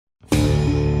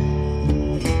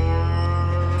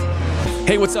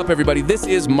Hey, what's up, everybody? This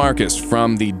is Marcus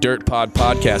from the Dirt Pod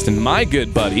Podcast, and my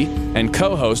good buddy and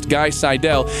co-host, Guy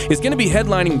Seidel, is going to be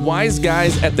headlining Wise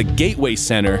Guys at the Gateway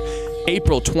Center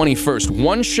April 21st.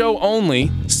 One show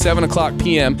only, 7 o'clock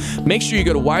p.m. Make sure you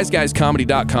go to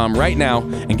wiseguyscomedy.com right now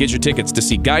and get your tickets to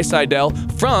see Guy Seidel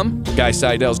from Guy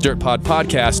Seidel's Dirt Pod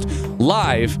Podcast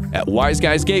live at Wise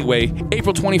Guys Gateway,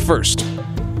 April 21st.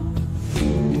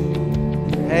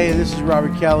 Hey, this is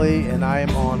Robert Kelly, and I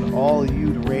am on All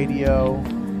Youth Radio.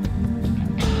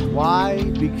 Why?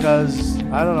 Because,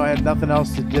 I don't know, I had nothing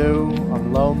else to do.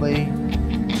 I'm lonely.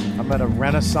 I'm at a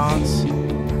renaissance.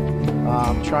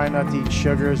 I'm trying not to eat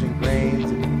sugars and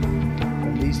grains.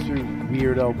 And these three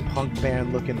weirdo punk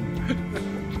band looking,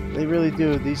 they really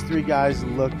do. These three guys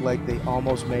look like they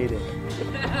almost made it.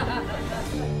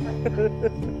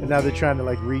 And now they're trying to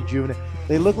like rejuvenate.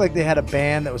 They look like they had a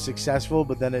band that was successful,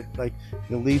 but then it like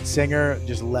the lead singer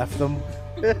just left them.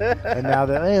 And now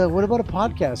they're, hey, what about a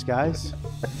podcast, guys?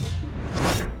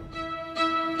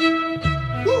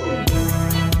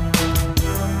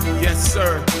 Yes,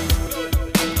 sir.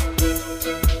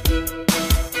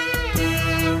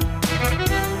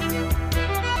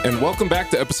 And welcome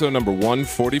back to episode number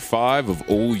 145 of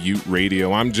Old Ute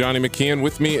Radio. I'm Johnny McKeon.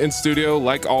 With me in studio,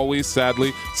 like always,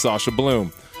 sadly, Sasha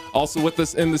Bloom. Also with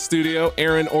us in the studio,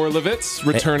 Aaron Orlovitz,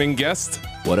 returning guest.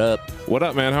 What up? What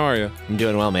up, man? How are you? I'm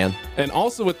doing well, man. And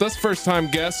also with us, first-time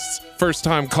guest,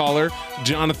 first-time caller,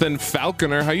 Jonathan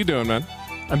Falconer. How you doing, man?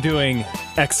 I'm doing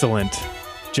excellent.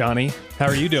 Johnny, how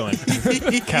are you doing?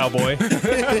 Cowboy.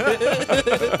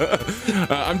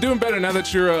 I'm doing better now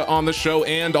that you're on the show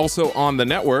and also on the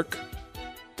network.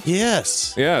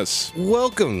 Yes. Yes.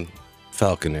 Welcome,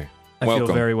 Falconer. I Welcome.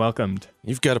 feel very welcomed.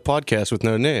 You've got a podcast with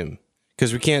no name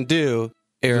because we can't do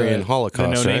Aryan The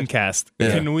Holocaust, no name right? cast. Yeah.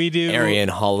 Can we do Aryan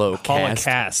Holocast.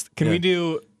 Holocast? Can we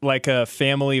do like a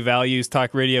Family Values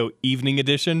Talk Radio evening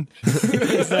edition?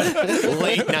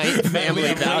 Late night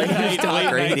family values talk Late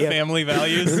night radio. family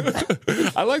values.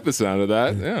 I like the sound of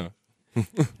that. Yeah.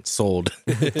 Sold.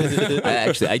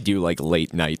 I do like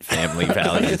late night family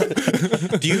values.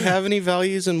 Do you have any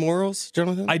values and morals,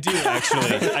 Jonathan? I do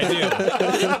actually. I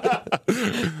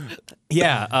do.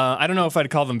 Yeah. I don't know if I'd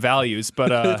call them values,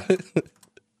 but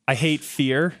I hate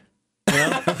fear. You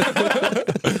know?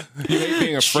 You hate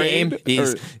being Shame afraid?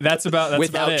 is That's about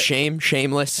without it. shame,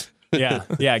 shameless. Yeah.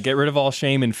 Get rid of all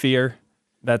shame and fear.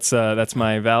 That's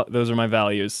my those are my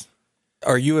values.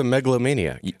 Are you a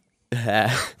megalomaniac?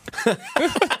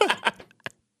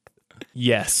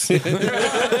 Yes.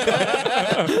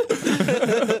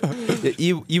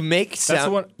 You make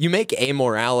you make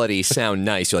amorality sound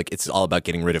nice. You're like, it's all about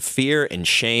getting rid of fear and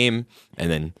shame, and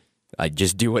then I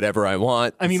just do whatever I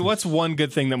want. I mean, what's one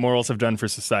good thing that morals have done for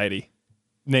society?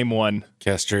 Name one.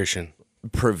 Castration.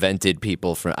 Prevented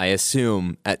people from, I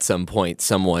assume at some point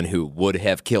someone who would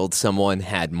have killed someone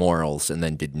had morals and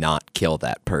then did not kill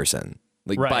that person.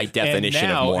 Like Right. by definition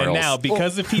and now, of morals. And now,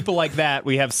 because of people like that,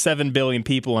 we have 7 billion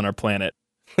people on our planet.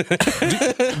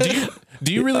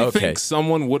 Do you really Okay. think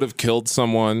someone would have killed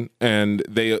someone and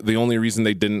the only reason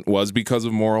they didn't was because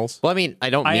of morals? Well, I mean,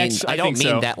 I don't mean think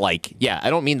so. that like, I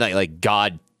don't mean that like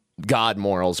God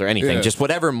morals or anything. Yeah. Just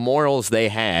whatever morals they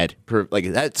had.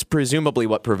 Like that's presumably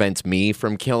what prevents me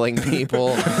from killing people.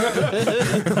 No,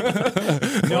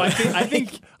 I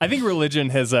think religion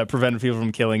has prevented people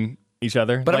from killing each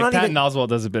other. But I'm like not Patton even- Oswalt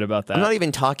does a bit about that. I'm not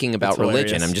even talking about That's religion.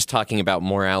 hilarious. I'm just talking about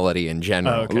morality in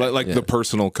general. Oh, okay. Like the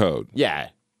personal code. Yeah,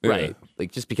 Yeah. right.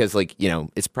 Like just because like,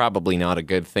 it's probably not a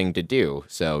good thing to do,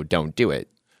 so don't do it.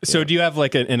 So do you have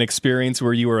like an experience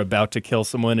where you were about to kill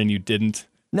someone and you didn't?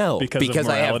 No, Because of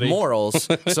I have morality? morals,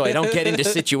 so I don't get into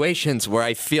situations where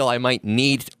I feel I might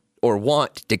need or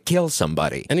want to kill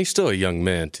somebody. And he's still a young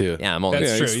man, too. Yeah, I'm only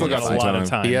That's true. he's You still got got a some lot time. of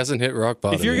time. He hasn't hit rock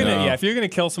bottom. If you're yet. gonna, if you're gonna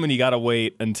kill someone, you gotta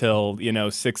wait until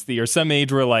 60 or some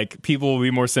age where like people will be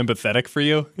more sympathetic for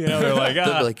you. They're like, They'll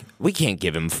be like, we can't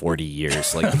give him 40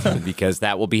 years, like because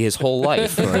that will be his whole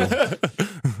life.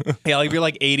 yeah, like if you're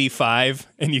like 85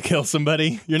 and you kill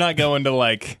somebody, you're not going to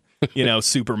like,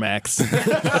 Supermax.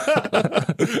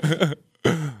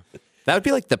 That would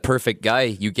be like the perfect guy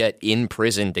you get in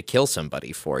prison to kill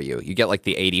somebody for you. You get like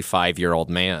the 85-year-old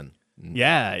man.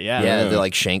 Yeah. Yeah, they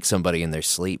like shank somebody in their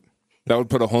sleep. That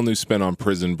would put a whole new spin on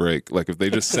Prison Break. Like if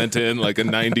they just sent in like a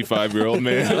 95-year-old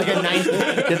man. Like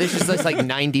there's just this like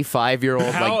 95-year-old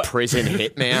like prison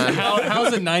hitman.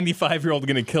 How's a 95-year-old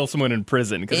going to kill someone in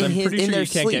prison? Because I'm pretty sure you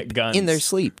can't get guns. In their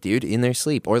sleep, dude. In their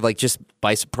sleep. Or like just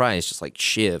by surprise, just like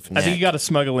shiv. I think you got to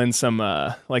smuggle in some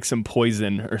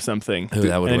poison or something. Ooh,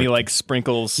 that would and then you work. like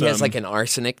sprinkle some. He has like an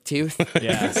arsenic tooth.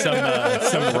 Yeah, some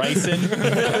ricin.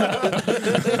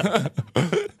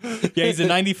 Yeah, he's a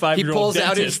 95-year-old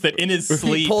dentist that in his He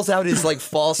sleep. pulls out his like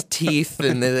false teeth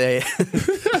and then they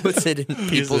puts it in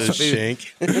people's food.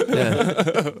 shank.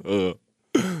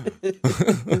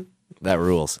 That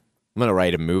rules. I'm gonna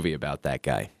write a movie about that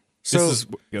guy. So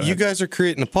go ahead. you guys are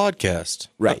creating a podcast.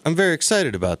 Right. I'm very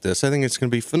excited about this. I think it's going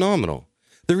to be phenomenal.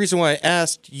 The reason why I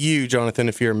asked you, Jonathan,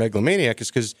 if you're a megalomaniac is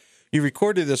because you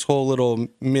recorded this whole little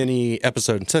mini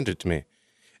episode and sent it to me.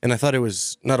 And I thought it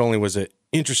was, not only was it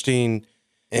interesting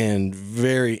and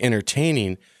very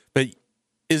entertaining, but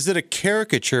is it a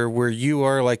caricature where you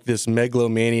are like this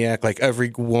megalomaniac, like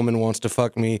every woman wants to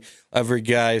fuck me, every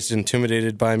guy is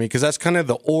intimidated by me? Because that's kind of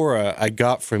the aura I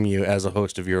got from you as a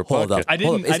host of your Hold podcast.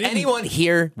 up. Is anyone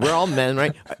here? We're all men,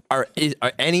 right? Are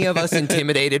any of us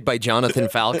intimidated by Jonathan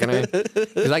Falconer?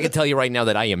 Because I can tell you right now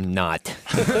that I am not.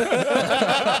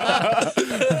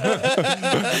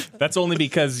 That's only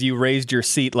because you raised your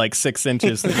seat like 6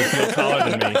 inches that you feel taller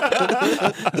than me.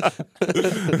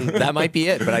 That might be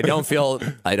it, but I don't feel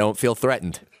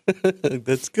threatened.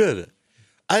 That's good.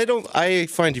 I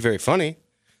find you very funny.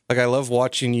 Like, I love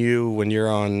watching you when you're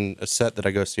on a set that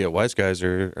I go see at Wise Guys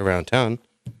or around town.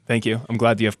 Thank you. I'm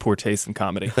glad you have poor taste in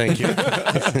comedy. Thank you.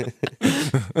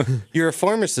 You're a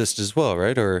pharmacist as well,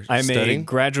 right? Or I'm studying? a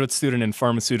graduate student in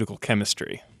pharmaceutical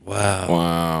chemistry. Wow.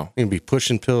 Wow. You're going to be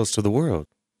pushing pills to the world.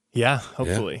 Yeah,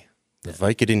 hopefully. The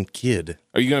Vicodin Kid.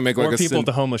 Are you gonna make like More a people at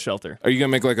the homeless shelter. Are you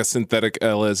gonna make like a synthetic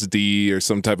LSD or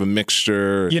some type of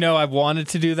mixture? You know, I wanted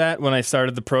to do that when I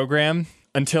started the program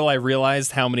until I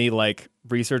realized how many like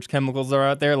research chemicals are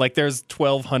out there. Like there's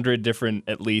 1,200 different,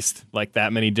 at least like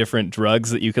that many different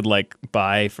drugs that you could like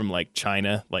buy from like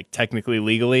China, like technically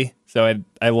legally. So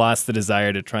I lost the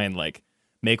desire to try and like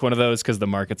make one of those because the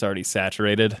market's already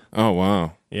saturated. Oh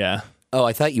wow. Yeah. Oh,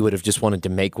 I thought you would have just wanted to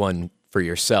make one for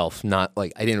yourself, not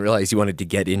like I didn't realize you wanted to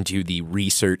get into the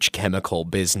research chemical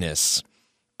business.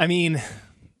 I mean,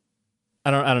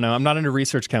 I don't know. I'm not into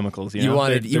research chemicals. You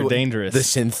know? They're dangerous. The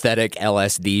synthetic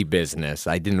LSD business.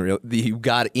 I didn't you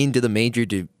got into the major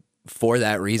for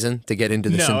that reason, to get into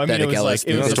the synthetic LSD.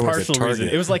 It was a towards partial the reason.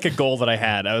 It was like a goal that I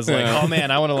had. I was like, oh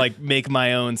man, I want to like make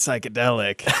my own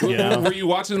psychedelic. You know? Were you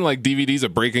watching like DVDs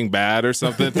of Breaking Bad or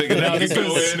something, thinking that you could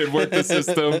go in and work the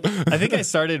system? I think I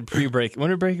started pre-break. When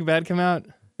did Breaking Bad come out?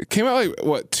 It came out like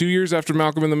what, 2 years after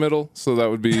Malcolm in the Middle, so that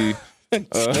would be.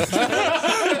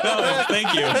 Oh,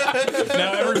 thank you.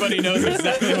 Now everybody knows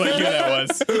exactly what year that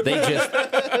was. They just.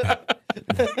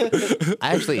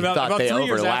 I actually thought they 3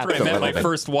 years overlapped after I a met little my bit.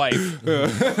 first wife.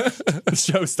 The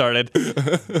show started.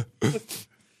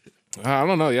 I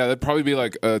don't know. Yeah, that'd probably be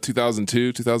like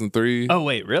 2002, 2003. Oh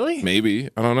wait, really? Maybe.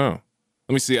 I don't know.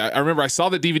 Let me see. I remember I saw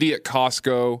the DVD at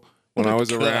Costco when I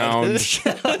was around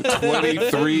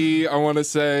 23, I want to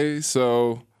say.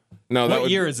 So, no, that What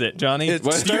would, year is it, Johnny? It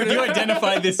Do started- you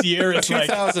identify this year as like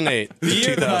 2008 the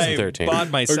year that I 2013. bought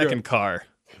my second car?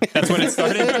 That's when it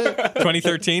started?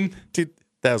 2013?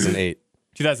 2008.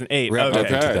 2008. Wrapped up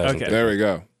in Okay. 2013. Okay. There we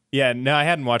go. Yeah, no, I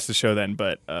hadn't watched the show then,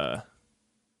 but That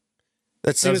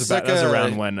seems that was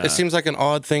around when, it seems like an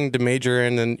odd thing to major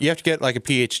in, and you have to get like a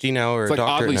PhD now or It's a like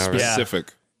doctorate oddly now. Right?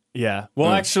 specific. yeah.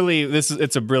 Well, actually,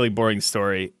 it's a really boring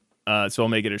story, so I'll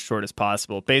make it as short as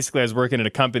possible. Basically, I was working at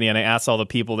a company, and I asked all the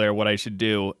people there what I should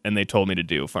do, and they told me to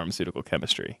do pharmaceutical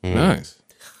chemistry. Nice.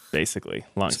 Basically,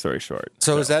 long story short.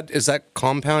 So is that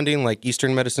compounding, like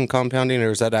Eastern medicine compounding, or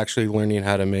is that actually learning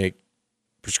how to make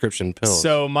prescription pills?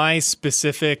 So my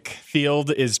specific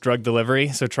field is drug delivery,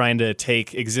 so trying to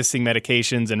take existing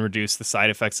medications and reduce the side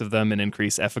effects of them and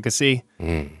increase efficacy.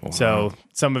 So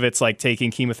some of it's like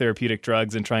taking chemotherapeutic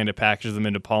drugs and trying to package them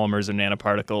into polymers and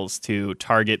nanoparticles to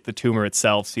target the tumor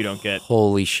itself so you don't get...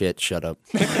 Holy shit! Shut up.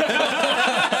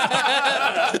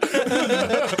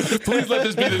 Please let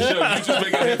this be the show. You just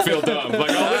making him feel dumb.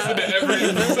 Like, I'll listen to every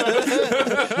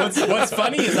episode. What's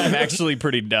funny is I'm actually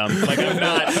pretty dumb. Like I'm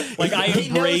not... Like I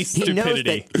embrace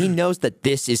stupidity. He knows that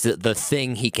this is the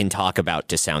thing he can talk about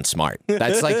to sound smart.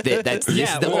 That's like this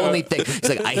is the only thing. It's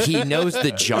like he knows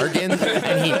the jargon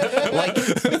and he like,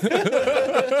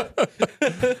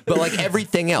 but like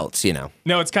everything else, you know.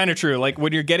 No, it's kind of true. Like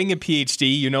when you're getting a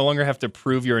PhD, you no longer have to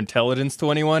prove your intelligence to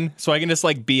anyone. So I can just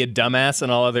like be a dumbass in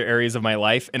all other areas of my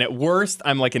life. And at worst,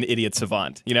 I'm like an idiot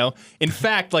savant, you know? In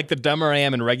fact, like the dumber I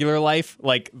am in regular life,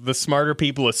 like the smarter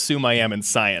people assume I am in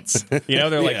science. You know,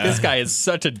 they're like, this guy is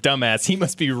such a dumbass. He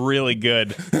must be really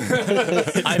good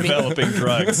at developing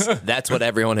drugs. That's what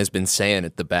everyone has been saying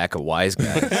at the back of Wise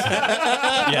Guys.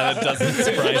 Yeah, that doesn't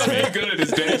surprise me. He's good at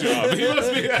his day job. He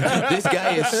must be. This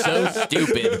guy is so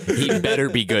stupid. He better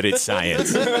be good at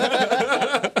science.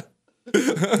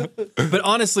 But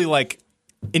honestly, like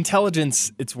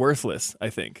intelligence, it's worthless, I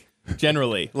think.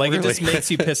 Generally, like it just makes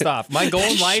you pissed off. My goal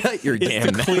in life Shut your is damn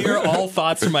to clear all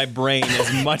thoughts from my brain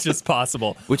as much as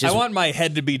possible. Which is- I want my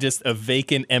head to be just a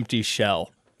vacant, empty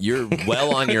shell. You're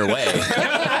well on your way.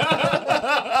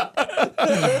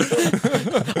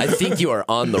 I think you are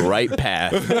on the right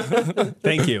path.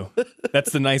 Thank you.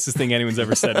 That's the nicest thing anyone's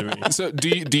ever said to me. So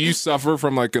do you suffer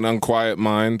from like an unquiet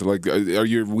mind? Like are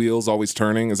your wheels always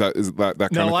turning? Is that kind No, of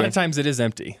thing? a lot of times it is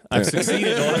empty. I've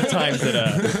succeeded a lot of times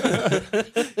at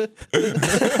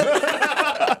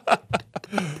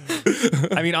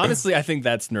I mean, honestly, I think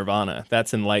that's nirvana.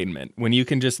 That's enlightenment. When you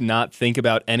can just not think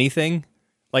about anything,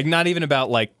 like not even about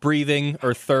like breathing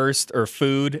or thirst or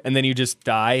food, and then you just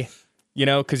die, you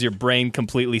know, because your brain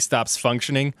completely stops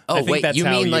funcking. Oh, I think wait, that's you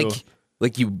how mean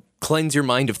like you cleanse your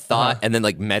mind of thought and then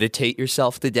like meditate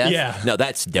yourself to death? Yeah. No,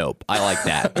 that's dope. I like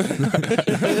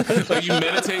that. Like you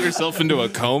meditate yourself into a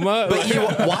coma? But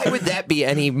why would that be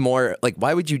any more, like,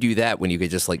 why would you do that when you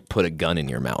could just like put a gun in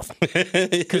your mouth?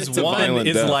 Because a one violent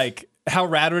is death. like, how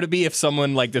rad would it be if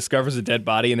someone like discovers a dead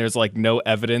body and there's like no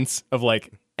evidence of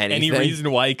like any Anything?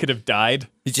 reason why he could have died?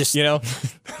 He just, You know,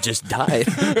 just died.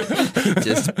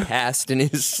 Just passed in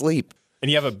his sleep. and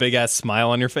you have a big ass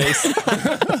smile on your face.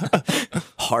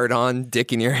 Hard on,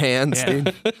 dick in your hands,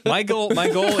 dude. My goal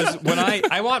is when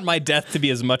I want my death to be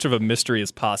as much of a mystery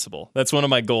as possible. That's one of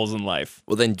my goals in life.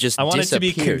 Well, then just I want disappear.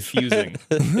 it to be confusing.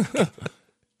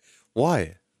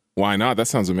 Why? Why not? That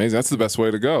sounds amazing. That's the best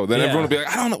way to go. Then Yeah. everyone will be like,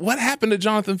 I don't know. What happened to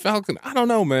Jonathan Falcon? I don't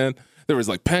know, man. There was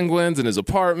like penguins in his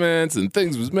apartments and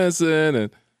things was missing. And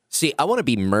See, I want to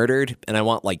be murdered, and I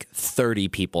want like 30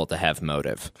 people to have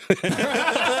motive. You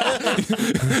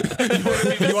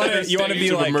want to be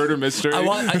Stage of a like murder mystery. I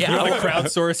want, you want to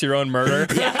crowdsource your own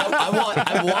murder. Yeah,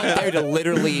 I want there to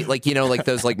literally, like, you know, like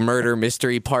those like murder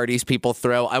mystery parties people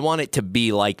throw. I want it to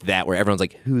be like that, where everyone's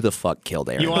like, "Who the fuck killed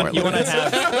Aaron?" You want to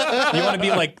Orlovitz? you want to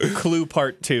be like Clue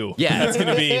Part 2. Yeah. That's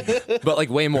gonna be But like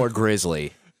way more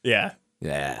grisly. yeah.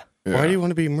 Yeah, Why do you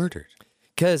want to be murdered?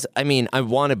 because I mean, I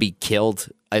want to be killed,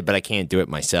 but I can't do it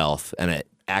myself, and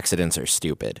accidents are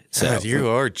stupid. So God, you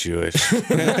are Jewish.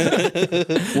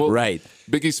 right.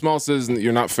 Biggie Small says that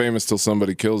you're not famous till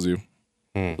somebody kills you.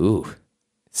 Ooh,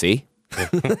 see.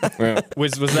 Yeah,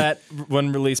 Was that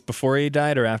one released before he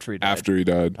died or after he died? after he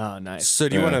died. Oh, nice. So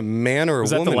do you want a man or a Was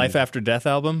that woman? the Life After Death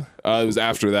album? It was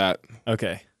after that.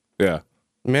 Okay. Yeah.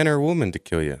 Man or a woman to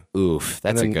kill you? Oof,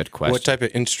 that's a And good question. What type of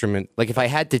instrument Like if I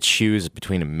had to choose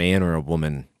between a man or a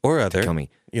woman or other? kill me,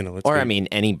 You know, let's or be- I mean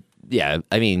any, yeah,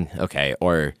 I mean okay,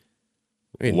 or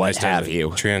I mean, what nice to have a you.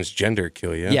 Transgender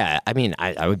kill you? yeah, I mean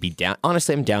I would be down.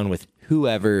 Honestly, I'm down with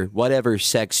whatever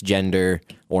sex, gender,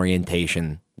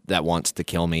 orientation that wants to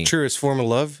kill me. Truest form of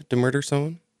love to murder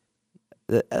someone?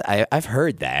 I've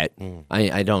heard that.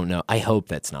 I don't know. I hope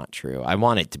that's not true. I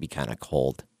want it to be kind of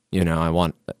cold. You know, I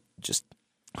want just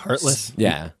Heartless.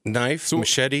 yeah. Knife,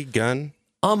 machete, gun?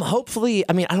 Hopefully,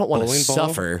 I mean, I don't want to Bowling ball?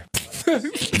 suffer.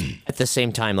 At the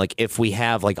same time, like if we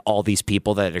have like all these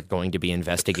people that are going to be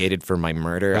investigated for my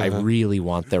murder, I really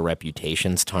want their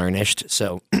reputations tarnished.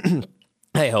 So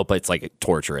I hope it's like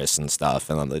torturous and stuff,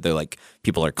 and they're like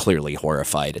people are clearly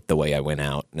horrified at the way I went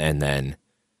out, and then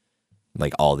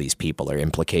like all these people are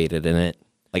implicated in it.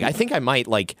 Like I think I might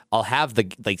like I'll have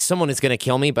someone is gonna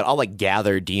kill me, but I'll like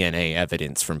gather DNA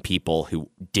evidence from people who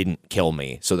didn't kill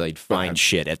me, so they'd find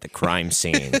shit at the crime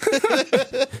scene.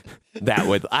 That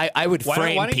would I would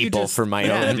frame why don't you people just- for my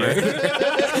yeah, own dude. murder.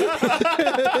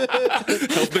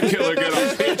 Help the killer get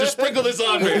off. Here, just sprinkle this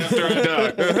on me after I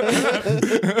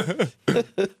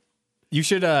die. You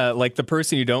should like the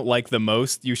person you don't like the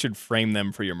most, you should frame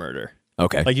them for your murder.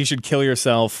 Okay. Like you should kill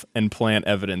yourself and plant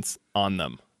evidence on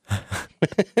them.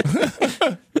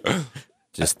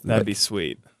 Just That'd be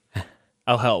sweet.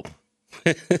 I'll help.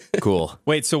 cool.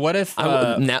 Wait, so what if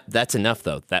Now, that's enough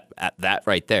though. That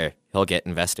right there, he'll get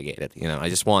investigated. You know, I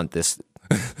just want this.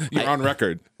 You're on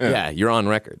record. Yeah, you're on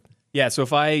record. yeah, so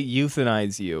if I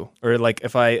euthanize you or like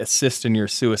if I assist in your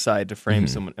suicide to frame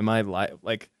someone, am I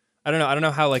like I don't know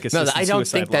how like No, assisted I don't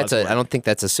suicide think that's laws a. work. I don't think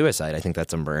that's a suicide. I think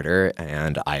that's a murder,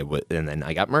 and then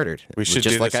I got murdered. We should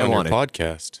just do like this I on your wanted.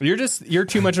 podcast. You're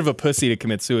too much of a pussy to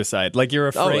commit suicide. Like you're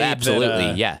afraid absolutely.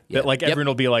 that, Yeah. that like Yep. everyone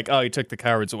will be like, oh, you took the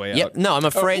cowards away Yep. out. No, I'm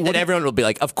afraid that everyone will be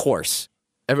like, of course.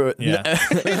 Everyone. Yeah.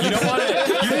 You don't want to.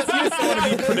 You just want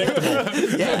to be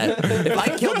predictable. Yeah.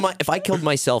 If I killed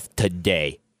myself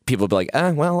today, people would be like,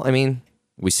 well, I mean,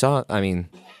 we saw. I mean,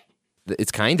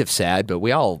 it's kind of sad, but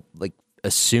we all like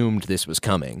assumed this was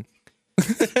coming.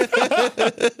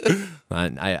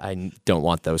 I don't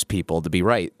want those people to be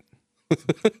right.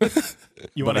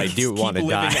 You But wanna I do keep wanna living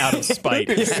die. out of spite.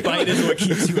 Spite is what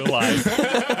keeps you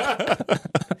alive.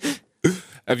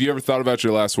 Have you ever thought about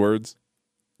your last words?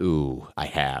 Ooh, I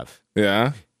have.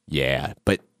 Yeah. Yeah,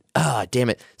 but damn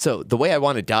it. So the way I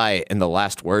want to die and the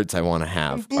last words I want to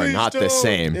have are not the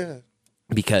same. Yeah.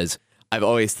 Because I've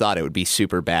always thought it would be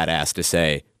super badass to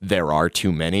say there are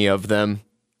too many of them.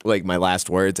 Like my last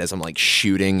words as I'm like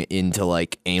shooting into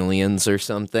like aliens or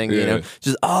something, you know, Yeah.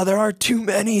 just there are too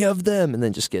many of them, and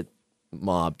then just get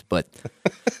mobbed. But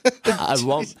I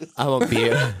won't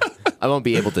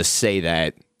be able to say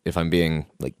that if I'm being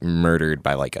like murdered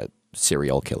by like a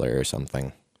serial killer or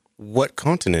something. What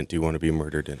continent do you want to be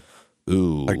murdered in?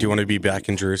 Ooh, Like, do you want to be back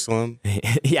in Jerusalem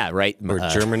yeah, right. or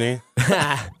Germany?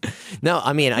 No,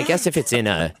 I mean, I guess if it's in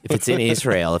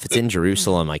Israel, if it's in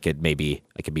Jerusalem, I could be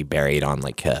buried on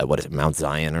like what is it, Mount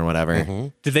Zion or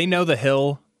whatever. Did they know the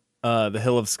hill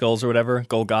of skulls or whatever?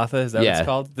 Golgotha, is that what Yeah. it's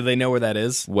called? Do they know where that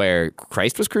is? Where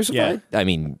Christ was crucified? I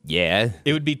mean, yeah.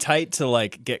 It would be tight to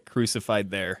like get crucified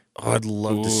there. Oh, I'd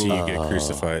love to see you get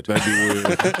crucified. That'd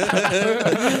be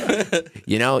weird.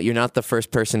 You know, you're not the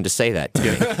first person to say that to me.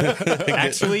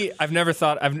 Actually, I've never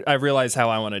thought. I realized how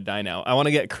I want to die now. I want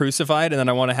to get crucified, and then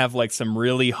I want to have like some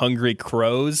really hungry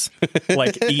crows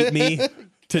like eat me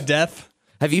to death.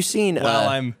 Have you seen?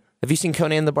 Have you seen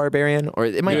Conan the Barbarian? Or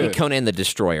it might Yeah. be Conan the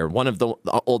Destroyer, one of the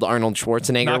old Arnold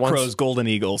Schwarzenegger Not ones. crows, golden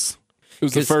eagles. It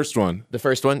was the first one. The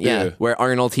first one, yeah, Yeah. where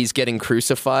Arnold he's getting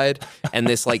crucified, and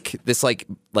this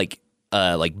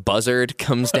buzzard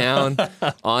comes down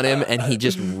on him, and he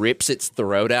just rips its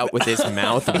throat out with his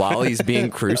mouth while he's being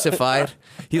crucified.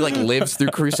 He like lives through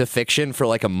crucifixion for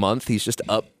like a month. He's just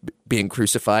up being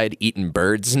crucified, eating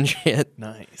birds and shit.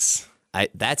 Nice.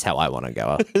 That's how I want to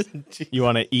go. You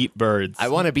want to eat birds. I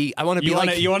want to be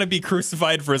You want to be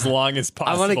crucified for as long as I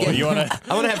possible. want to get. You want to.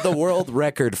 I want to have the world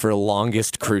record for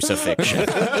longest crucifixion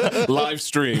Live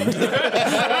streamed.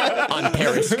 on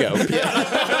Periscope.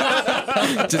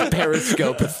 Just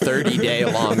Periscope 30-day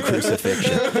long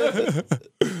crucifixion.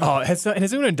 Oh, has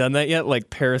anyone done that yet? Like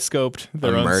periscoped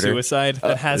their A own murder? suicide?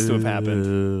 That has to have happened.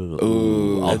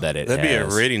 Ooh, I'll bet it. That'd be a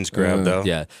has. ratings grab, though.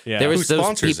 Yeah. Yeah. There Who was those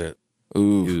sponsors peop- it?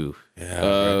 Ooh. Ooh.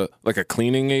 Like a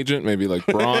cleaning agent, maybe like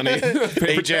Brawny.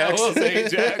 Ajax.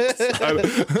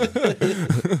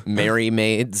 Mary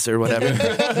Maids or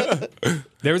whatever.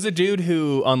 There was a dude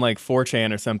who on like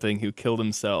 4chan or something who killed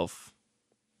himself.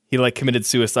 He like committed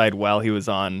suicide while he was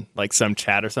on like some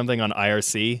chat or something on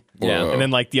IRC. Yeah. And then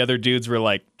like the other dudes were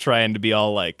like trying to be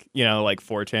all like, you know, like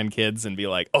 4chan kids and be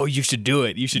like, "Oh, you should do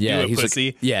it. You should do it, he's pussy."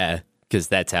 like, yeah, because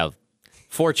that's how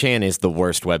 4chan is the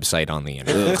worst website on the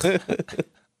internet.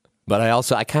 But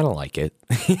I kind of like it.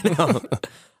 You know,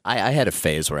 I had a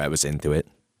phase where I was into it.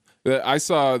 I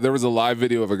saw there was a live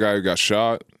video of a guy who got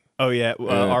shot. Oh yeah,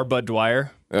 R. Bud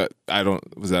Dwyer.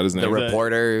 Was that his name? The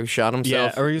reporter who shot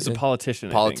himself. Yeah, or he was a politician.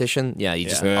 I think. Politician. Yeah, he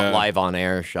just Yeah. live on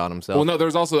air shot himself. Well, no, there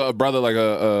was also a brother,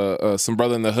 like some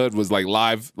brother in the hood was like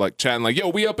live, like chatting, like, "Yo,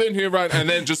 we up in here, right?" And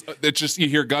then you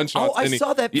hear gunshots. Oh, I and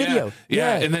saw that video.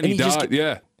 Yeah, Yeah. and then And he he just- died.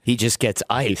 Yeah, He just gets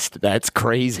iced. That's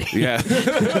crazy. yeah,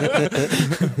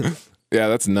 yeah.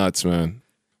 That's nuts, man.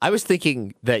 I was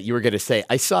thinking that you were going to say,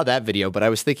 I saw that video, but I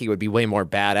was thinking it would be way more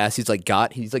badass. He's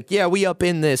like, yeah, we up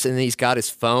in this. And then he's got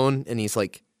his phone and he's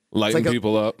like, Lighting like a-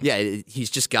 people up. yeah, he's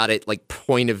just got it like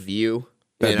point of view.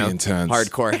 That'd you be know, intense.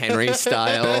 Hardcore Henry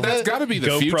style. That's got to be the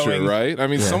GoProing. future, right? I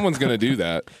mean, someone's gonna do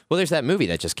that. Well, there's that movie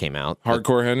that just came out.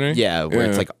 Hardcore Henry. Yeah, where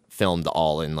it's like filmed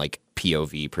all in like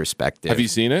POV perspective. Have you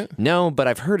seen it? No, but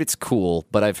I've heard it's cool.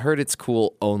 But I've heard it's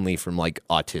cool only from like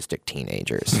autistic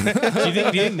teenagers. Do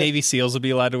you think Navy SEALs would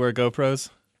be allowed to wear GoPros?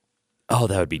 Oh,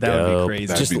 that would be That would be dope. crazy.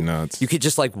 That'd be nuts. You could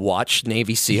just like watch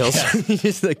Navy SEALs.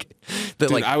 just like, the,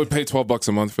 Dude, like I would pay $12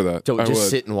 a month for that. so I just would.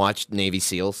 sit and watch Navy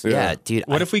SEALs. Yeah. Yeah, dude.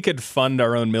 What if we could fund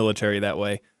our own military that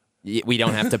way? we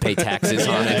don't have to pay taxes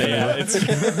on it? Yeah, it's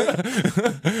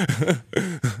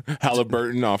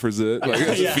Halliburton offers it like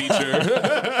as a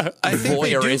feature. I think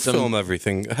they do Voyeurism. film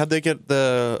everything. How'd they get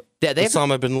the Yeah, they have,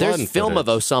 Osama bin Laden There's film footage?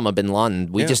 of Osama bin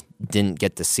Laden. We Yeah. just didn't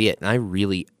get to see it, and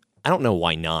I don't know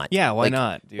why not. Yeah, why Like,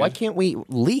 not, dude? Why can't we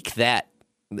leak that,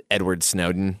 Edward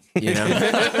Snowden? You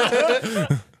know,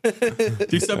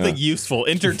 do something useful,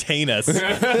 entertain us.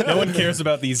 No one cares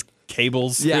about these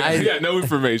cables. Yeah, no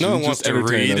information. No one just wants to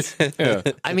entertain read. us.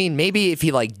 Yeah. I mean, maybe if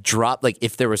he like dropped, like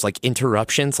if there was like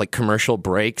interruptions, like commercial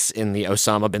breaks in the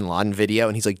Osama bin Laden video,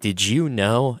 and he's like, "Did you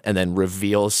know?" and then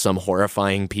reveals some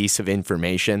horrifying piece of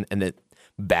information, and then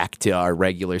back to our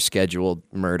regular scheduled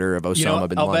murder of Osama You know,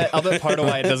 bin I'll Laden. bet part of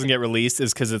why it doesn't get released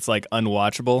is because it's like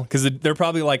unwatchable. Because they're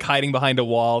probably like hiding behind a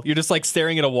wall. You're just like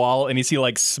staring at a wall and you see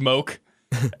like smoke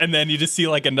and then you just see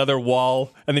like another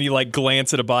wall, and then you like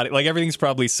glance at a body. Like everything's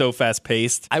probably so fast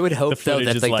paced. I would hope The though footage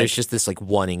that is like, like- there's just this like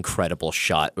one incredible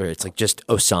shot where it's like just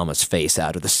Osama's face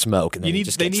out of the smoke, and then he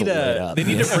just They gets need lit a up. they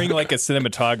need to bring like a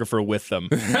cinematographer with them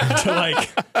to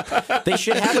like They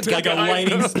should have a like a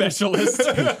lighting specialist.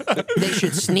 They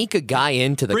should sneak a guy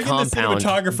into the Bring in the compound.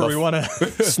 cinematographer. We want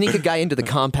to. Sneak a guy into the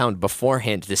compound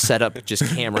beforehand to set up just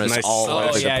cameras Nice. all Oh,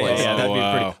 over the yeah, place. yeah, that'd be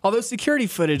wow. pretty. Although security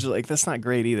footage, like that's not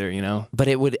great either, you know. But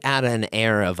it would add an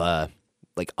air of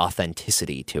like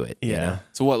authenticity to it. you know?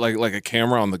 So what, like a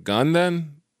camera on the gun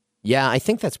then? Yeah, I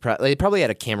think that's they probably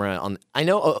had a camera on. I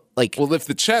know, like Well, if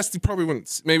the chest, you probably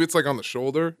wouldn't. Maybe it's like on the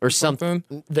shoulder or something.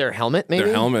 Their helmet, maybe.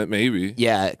 Their helmet, maybe.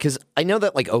 Yeah, because I know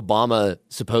that like Obama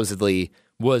supposedly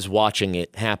was watching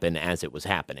it happen as it was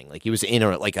happening. Like he was in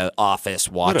a office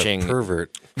What watching. a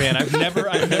pervert. Man, I've never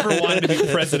wanted to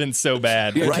be president so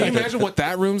bad. Yeah, can you imagine what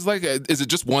that room's like? Is it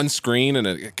just one screen and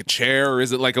a chair, or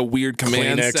is it like a weird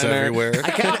command Kleenex center? everywhere.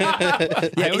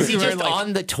 Yeah, Is he wearing, just like,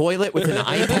 on the toilet with an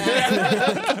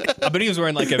iPad? I bet he was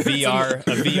wearing like a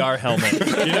VR helmet. You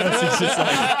know, so it's just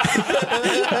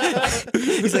like,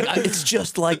 He's like, it's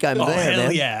just like I'm oh there, hell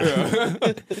man.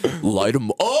 yeah. Light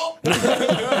him up.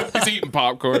 He's eating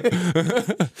popcorn.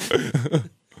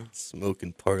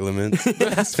 Smoking Parliament.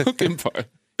 Smoking part.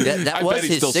 That I was bet he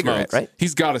his still cigarette, smokes. right?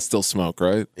 He's got to still smoke,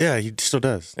 right? Yeah, he still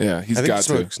does. Yeah, he's I think got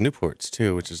he to. smokes Newports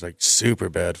too, which is like super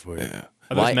bad for you. Yeah.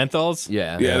 Are those Why- menthols?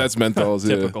 Yeah. Yeah, that's menthols.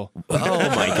 Yeah. Typical. Oh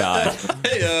my god.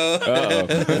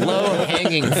 Low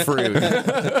hanging fruit.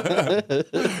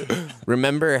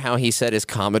 Remember how he said his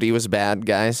comedy was bad,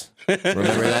 guys? Remember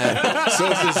that? So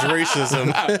is his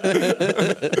racism.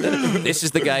 This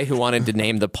is the guy who wanted to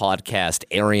name the podcast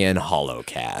Aryan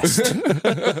Holocast.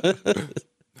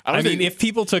 I mean, if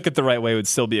people took it the right way, it would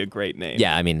still be a great name.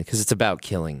 Yeah, I mean, because it's about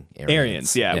killing Aryans.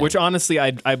 Aryans, yeah. Which honestly,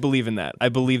 I believe in that. I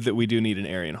believe that we do need an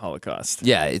Aryan Holocaust.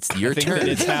 Yeah, it's your I think turn.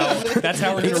 that's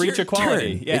how we're going to reach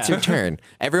equality. Turn. Yeah. It's your turn.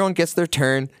 Everyone gets their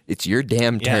turn. It's your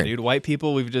damn Yeah, turn. dude. White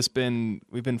people, we've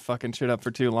been fucking shit up for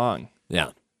too long.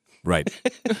 Yeah. Right.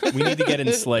 We need to get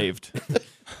enslaved.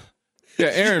 Yeah,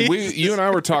 Aaron, you and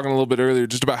I were talking a little bit earlier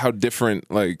just about how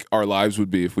different like our lives would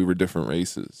be if we were different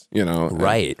races, you know?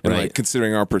 Right, And right. like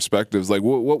considering our perspectives, like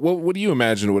what do you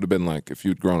imagine it would have been like if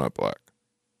you'd grown up black?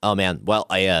 Oh man. Well,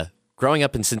 growing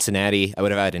up in Cincinnati, I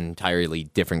would have had an entirely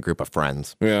different group of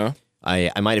friends. Yeah.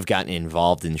 I might have gotten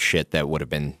involved in shit that would have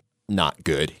been not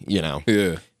good, you know,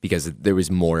 Yeah. because there was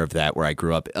more of that where I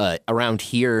grew up. Around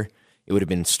here, it would have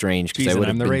been strange because Jeez, I and would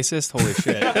I'm have the been, racist? Holy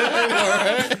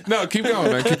shit. No, keep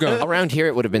going, man. Keep going. around here.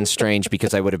 It would have been strange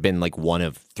because I would have been like one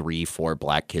of 3-4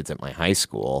 black kids at my high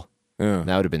school. Yeah.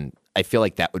 That would have been. I feel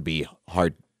like that would be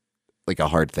hard, like a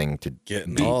hard thing to.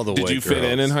 Getting all the Did white you fit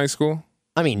in girls. high school?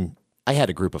 I mean, I had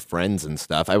a group of friends and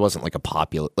stuff. I wasn't like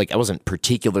I wasn't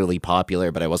particularly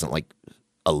popular, but I wasn't like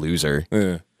a loser.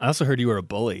 Yeah. I also heard you were a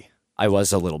bully, I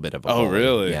was a little bit of a Oh, bully.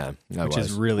 really? Yeah, I which was.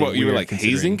 is really What, you were weird like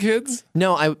considering- hazing kids?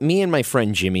 No, me and my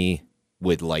friend Jimmy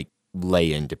would like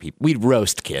lay into people. We'd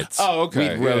roast kids. Oh,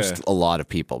 okay, We'd roast yeah. a lot of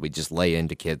people. We'd just lay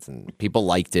into kids, and people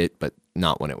liked it, but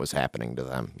not when it was happening to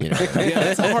them. You know. Yeah,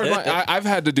 it's a hard line. I've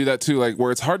had to do that too, like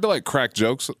where it's hard to like crack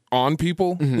jokes on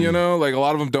people. You know, like a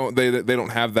lot of them don't. They don't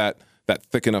have that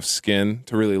thick enough skin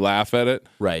to really laugh at it.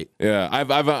 Right. Yeah,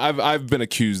 I've been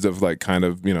accused of like kind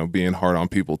of being hard on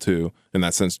people too in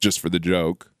that sense, just for the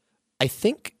joke. I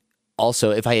think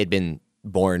also if I had been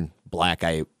born black,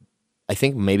 I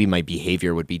think maybe my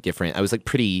behavior would be different. I was like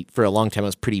for a long time, I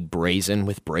was pretty brazen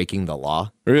with breaking the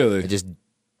law. Really? I just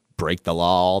break the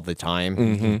law all the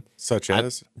time. Such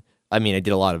as? I mean, I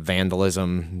did a lot of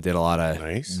vandalism, did a lot of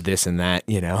Nice. this and that,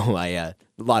 you know. a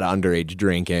lot of underage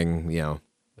drinking, you know,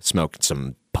 smoked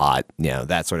some pot, you know,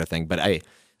 that sort of thing. But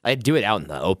I do it out in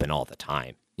the open all the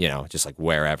time, you know, just like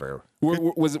wherever.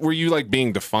 Were you like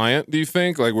being defiant? Do you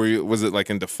think like was it like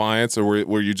in defiance, or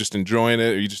were you just enjoying it,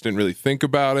 or you just didn't really think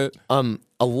about it?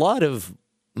 A lot of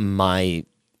my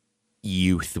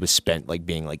youth was spent like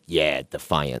being like, yeah,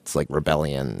 defiance, like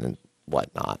rebellion and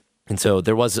whatnot. And so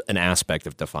there was an aspect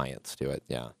of defiance to it,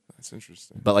 yeah. That's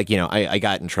interesting. But like, you know, I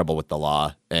got in trouble with the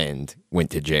law and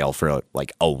went to jail for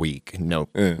like a week. No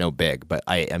big. But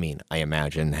I mean, I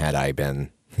imagine had I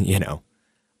been, you know,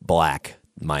 black,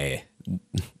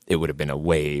 it would have been a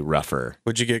way rougher.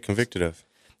 What'd you get convicted of?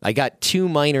 I got 2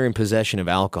 minor in possession of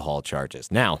alcohol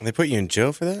charges. Now, They put you in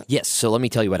jail for that? yes, so let me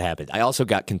tell you what happened. I also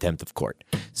got contempt of court.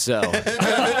 So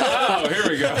Oh, here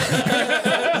we go.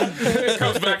 It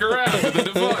comes back around to the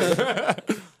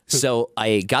device. So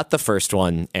I got the first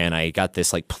one, and I got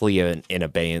this like plea in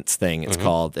abeyance thing, it's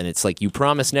called, and it's like you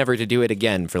promise never to do it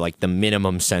again for like the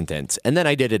minimum sentence, and then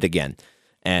I did it again,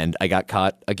 and I got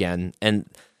caught again. And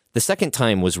the second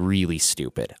time was really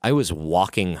stupid. I was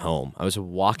walking home. I was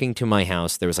walking to my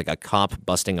house. There was like a cop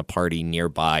busting a party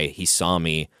nearby. He saw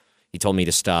me. He told me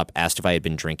to stop, asked if I had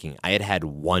been drinking. I had had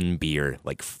one beer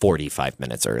like 45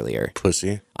 minutes earlier.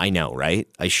 Pussy. I know, right?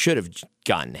 I should have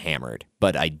gotten hammered,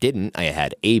 but I didn't. I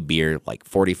had a beer like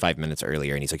 45 minutes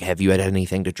earlier, and he's like, have you had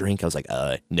anything to drink? I was like,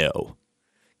 no.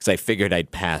 Because I figured I'd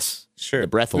pass the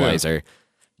breathalyzer,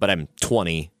 but I'm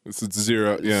 20. It's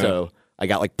 0, yeah. So I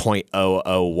got like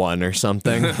 0.001 or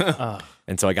something.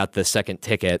 And so I got the second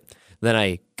ticket. Then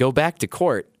I go back to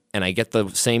court, and I get the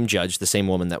same judge, the same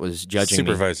woman that was judging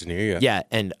me. Supervising you, yeah. Yeah,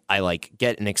 and I like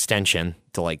get an extension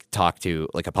to like talk to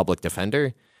like a public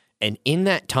defender, and in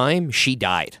that time she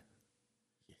died.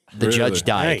 The Really? judge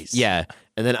died. Nice. Yeah,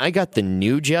 and then I got the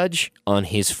new judge on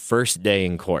his first day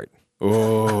in court.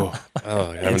 Oh,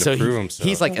 having And so to prove himself.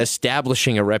 he's like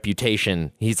establishing a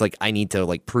reputation. He's like, I need to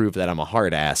like prove that I'm a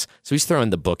hard ass. So he's throwing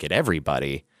the book at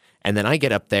everybody. And then I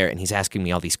get up there and he's asking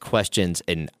me all these questions,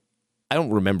 and I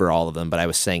don't remember all of them, but I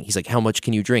was saying, he's like, how much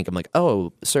can you drink? I'm like,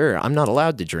 oh, sir, I'm not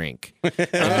allowed to drink. And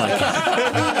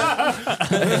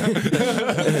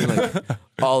like,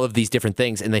 all of these different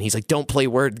things. And then he's like, don't play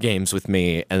word games with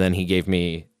me. And then he gave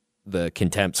me the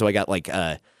contempt. So I got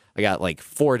like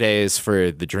 4 days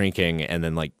for the drinking, and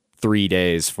then like 3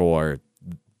 days for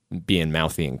being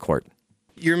mouthy in court.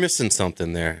 You're missing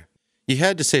something there. You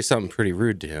had to say something pretty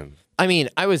rude to him. I mean,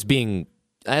 I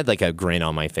had like a grin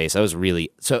on my face.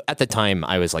 So at the time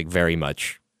I was like very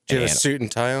much. Do you have a suit and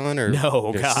tie on, or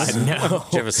No, God, no.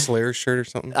 Do you have a Slayer shirt or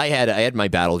something? I had my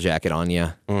battle jacket on,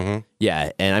 yeah. Mm-hmm.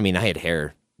 Yeah, and I mean, I had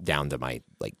hair down to my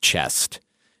like chest,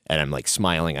 and I'm like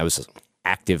smiling. I was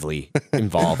actively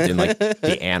involved in like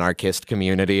the anarchist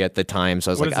community at the time.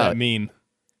 So I was What like, does that mean?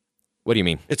 what do you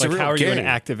mean? It's Like, a real how are you an gang.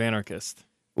 active anarchist?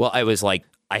 Well, I was like,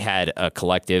 I had a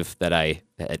collective that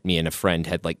me and a friend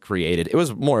had like created. It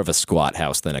was more of a squat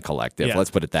house than a collective. Yeah. Let's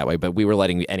put it that way. But we were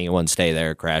letting anyone stay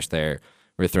there, crash there.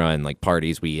 We were throwing like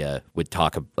parties. We would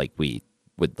talk, like we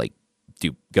would like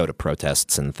go to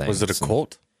protests and things. Was it a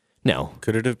cult? No.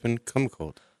 Could it have become a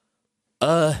cult?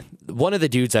 One of the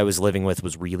dudes I was living with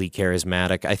was really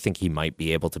charismatic. I think he might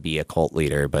be able to be a cult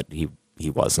leader, but he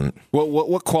wasn't.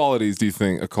 What qualities do you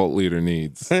think a cult leader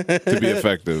needs to be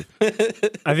effective?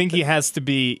 I think he has to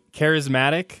be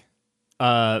charismatic,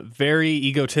 very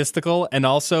egotistical, and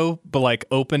also, but like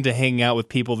open to hanging out with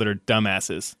people that are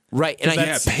dumbasses. Right. And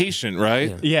Yeah, patient,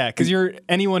 right? Yeah, because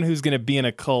anyone who's going to be in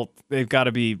a cult, they've got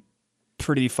to be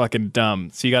pretty fucking dumb.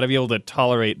 So you got to be able to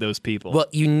tolerate those people. Well,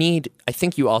 I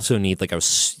think you also need like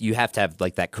you have to have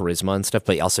like that charisma and stuff,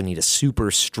 but you also need a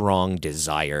super strong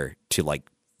desire to like,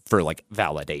 for like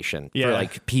validation, for Yeah.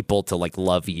 like people to like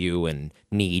love you and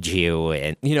need you,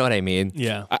 and you know what I mean?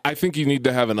 yeah. I think you need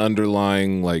to have an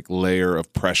underlying like layer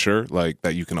of pressure, like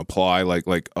that you can apply,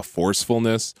 like a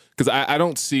forcefulness. Because I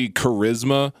don't see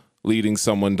charisma leading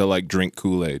someone to like drink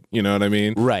Kool-Aid. You know what I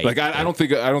mean? Right. Like I don't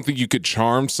think you could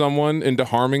charm someone into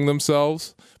harming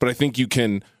themselves, but I think you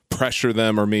can pressure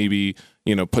them, or maybe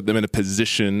put them in a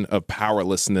position of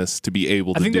powerlessness to be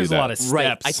able to I think do there's that. a lot of steps.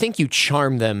 Right. I think you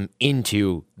charm them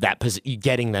into that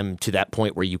getting them to that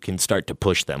point where you can start to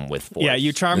push them with force. Yeah,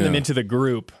 you charm them into the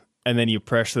group, and then you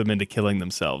pressure them into killing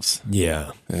themselves.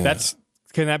 Yeah.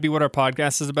 Can that be what our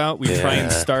podcast is about? We try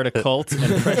and start a cult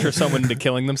and pressure someone into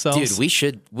killing themselves. Dude,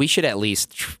 we should at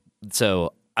least.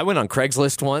 So I went on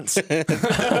Craigslist once,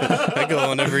 I go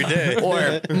on every day.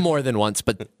 or more than once,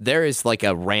 but there is like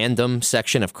a random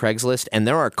section of Craigslist, and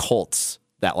there are cults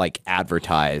that like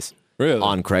advertise Really?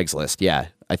 on Craigslist. Yeah,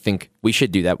 I think we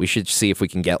should do that. We should see if we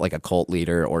can get like a cult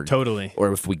leader, or Totally.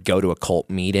 or if we go to a cult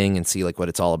meeting and see like what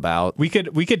it's all about. We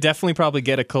could definitely probably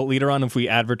get a cult leader on if we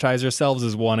advertise ourselves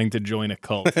as wanting to join a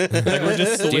cult. Like we're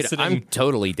just Dude, soliciting. I'm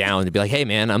totally down to be like, hey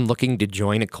man, I'm looking to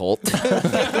join a cult.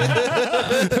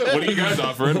 What are you guys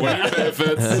offering? What are your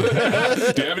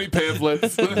benefits? Do you have any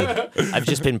pamphlets? I've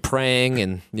just been praying,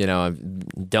 and I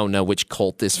don't know which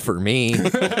cult is for me.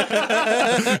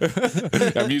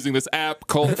 I'm using this app,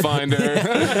 Cult Finder.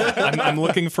 I'm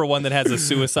looking for one that has a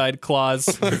suicide clause.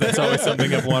 That's always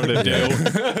something I've wanted to do.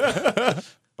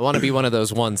 I want to be one of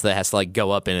those ones that has to like go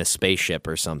up in a spaceship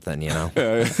or something, Yeah,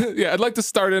 I'd like to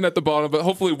start in at the bottom, but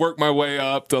hopefully work my way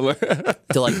up to.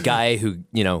 to like guy who,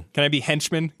 Can I be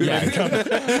henchman? go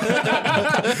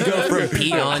from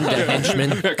peon to henchman.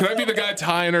 Yeah, can I be the guy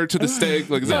tying her to the stake?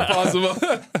 Like, is that possible?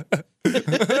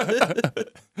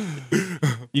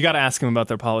 You got to ask them about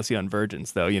their policy on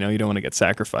virgins, though. You don't want to get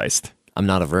sacrificed. I'm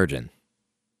not a virgin.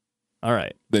 All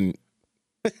right. Then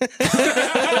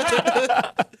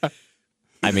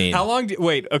I I mean, How long?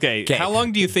 How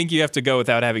long do you think you have to go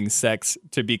without having sex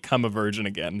to become a virgin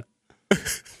again?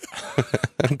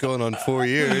 I'm going on 4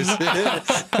 years.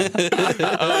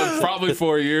 Probably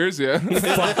 4 years. Yeah.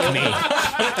 fuck me.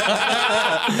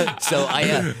 So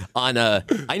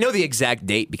I know the exact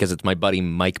date because it's my buddy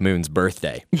Mike Moon's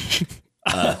birthday.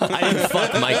 I didn't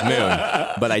fuck Mike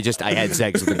Moon, but I had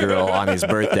sex with a girl on his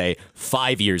birthday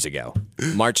 5 years ago,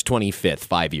 March 25th,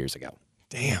 5 years ago.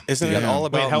 Damn. Isn't it all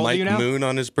about how old are Mike you now? Moon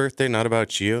on his birthday, not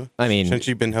about you? I mean- shouldn't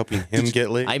you been helping him get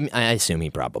laid? I assume he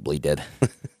probably did.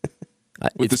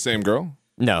 With the same girl?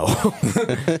 No.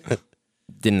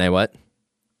 Didn't I what?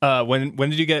 When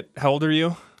did you get? How old are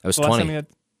you? I was the last 20.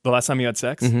 the last time you had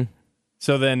sex? Mm-hmm.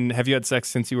 So then, have you had sex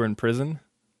since you were in prison?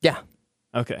 Yeah.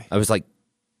 Okay. I was like,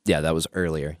 yeah, that was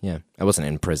earlier. Yeah. I wasn't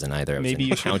in prison either. I was Maybe in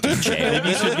you should- county jail. Maybe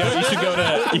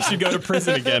you should go to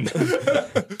prison again.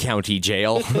 County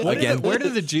jail again. Where do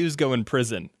the Jews go in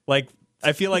prison? Like,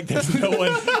 I feel like there's no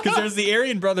one because there's the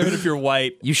Aryan Brotherhood if you're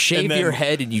white. You shave and then your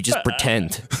head and you just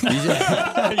pretend. you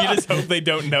just hope they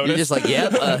don't notice. You're just like,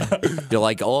 yep. You're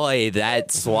like, oi, that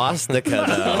swastika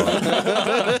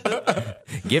though.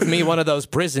 Give me one of those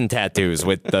prison tattoos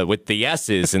with the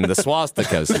S's and the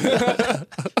swastikas.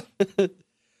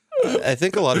 I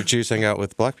think a lot of Jews hang out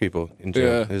with black people in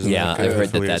jail. Yeah. Isn't Yeah, that kind I've of heard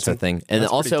that weird that's a thing? thing. And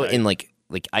That's also pretty in tight.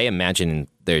 like I imagine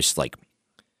there's like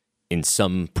in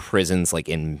some prisons like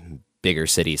in bigger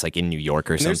cities like in New York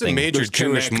or And there's a something. major There's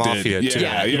Jewish connected. mafia too.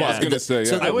 Yeah, I was gonna say.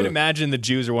 So Yeah. I would imagine the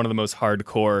Jews are one of the most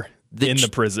hardcore in the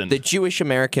prison. The Jewish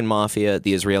American mafia,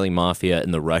 the Israeli mafia,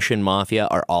 and the Russian mafia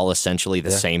are all essentially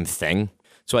the same thing.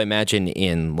 So I imagine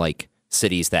in like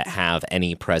cities that have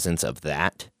any presence of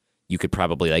that, you could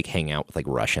probably like hang out with like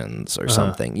Russians or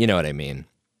something. You know what I mean?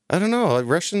 I don't know. Like,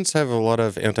 Russians have a lot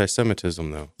of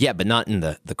anti-Semitism, though. Yeah, but not in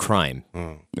the crime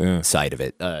side of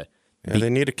it. Yeah, they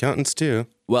need accountants too.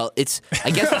 Well,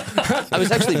 I guess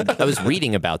I was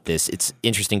reading about this. It's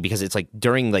interesting because it's like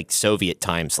during like Soviet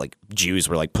times, like Jews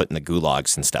were like put in the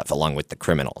gulags and stuff along with the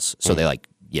criminals. So they like,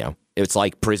 it's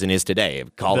like prison is today,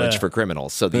 college for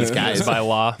criminals. So these guys by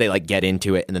law. they like get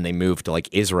into it and then they move to like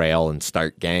Israel and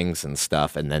start gangs and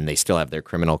stuff. And then they still have their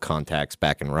criminal contacts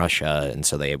back in Russia. And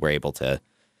so they were able to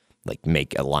like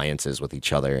make alliances with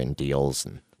each other and deals.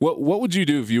 And What would you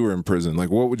do if you were in prison? Like,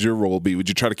 what would your role be? Would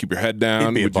you try to keep your head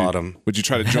down? He'd be a would bottom. Would you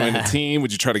try to join a team?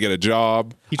 Would you try to get a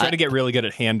job? He tried to get really good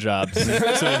at hand jobs so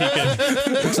that he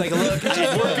could. it's like, look,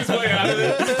 Work his way out of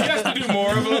it. He has to do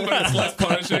more of them, but it's less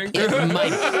punishing.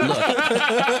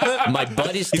 my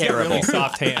butt is He's got terrible. really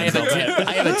soft hands.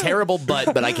 I have a terrible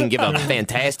butt, but I can give a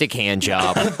fantastic hand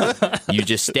job. You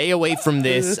just stay away from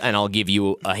this, and I'll give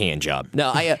you a hand job.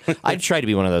 No, I'd try to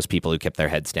be one of those people who kept their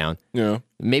heads down. Yeah.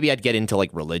 Maybe I'd get into like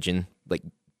religion, like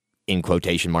in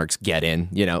quotation marks, get in,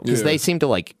 because Yeah. they seem to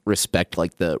like respect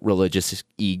like the religious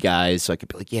guys. So I could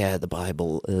be like, yeah, the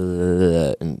Bible,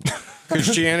 and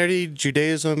Christianity,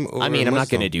 Judaism. Or I mean, I'm not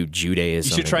going to Muslim? do Judaism.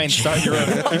 You should try and start your own.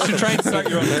 You should try and start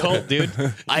your own cult, dude.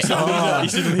 You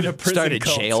should lead a prison start a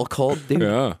cult. jail cult, dude.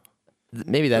 Yeah.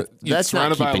 Maybe that's not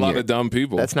surrounded by a keeping lot your, of dumb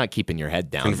people. That's not keeping your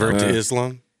head down. Convert to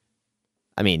Islam.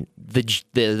 I mean,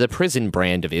 the prison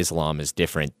brand of Islam is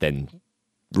different than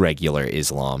regular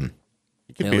Islam.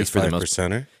 You could At be a least for the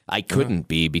 5%er. I couldn't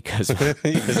be because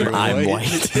you're I'm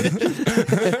white. white.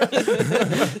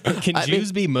 Can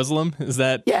Jews be Muslim? Is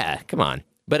that? Yeah, come on.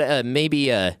 But maybe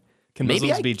Can maybe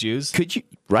Muslims be Jews? Could you?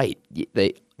 Right?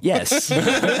 Yes.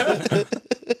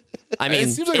 I mean,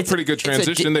 it seems like a it's- pretty good it's a di-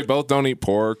 transition. They both don't eat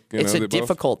pork. It's they a both-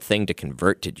 difficult thing to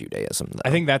convert to Judaism, though. I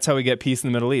think that's how we get peace in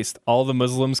the Middle East. All the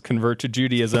Muslims convert to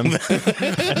Judaism, and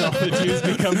all the Jews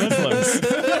become Muslims.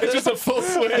 It's just a full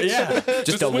switch. Yeah.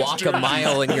 just a walk a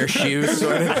mile in your shoes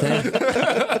sort of thing.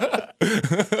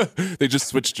 They just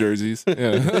switch jerseys.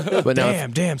 Yeah. But no,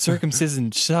 Damn,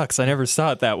 circumcision sucks. I never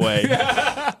saw it that way.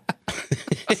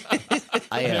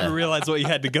 I never realized what you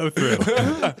had to go through.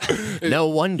 no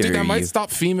wonder Dude, that might you-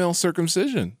 stop female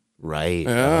circumcision. Right.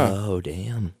 Yeah. Oh,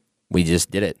 damn. We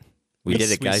just did it. We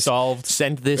did it, We guys. solved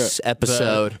Send this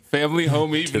episode. Family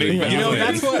home evening. You know,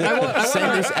 that's what I want.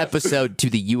 Send this episode to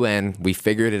the UN. We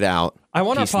figured it out. I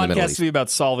want our Peace in the Middle podcast East. to be about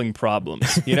solving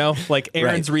problems. You know, like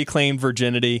Aaron's reclaimed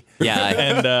virginity. Yeah,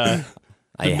 and the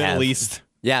I Middle have. East.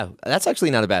 Yeah, that's actually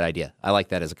not a bad idea. I like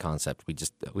that as a concept.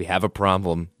 We have a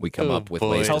problem. We come up with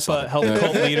ways to Help solve it. help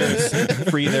cult leaders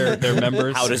free their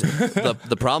members. How does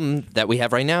the problem that we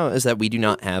have right now is that we do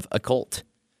not have a cult.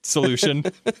 Solution?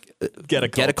 Get a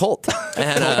cult. Get a cult.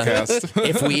 And Podcast.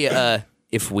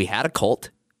 if we had a cult,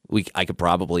 I could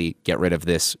probably get rid of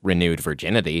this renewed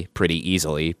virginity pretty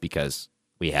easily because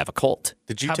we have a cult.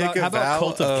 Did you How take about, a how about vow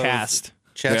cult of caste?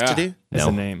 chastity? Is No.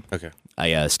 the name. Okay.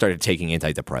 I started taking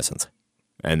antidepressants.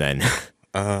 and then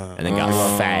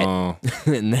got fat,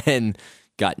 and then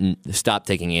stopped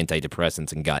taking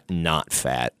antidepressants and got not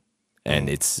fat, and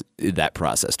that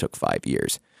process took 5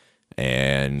 years.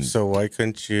 And So why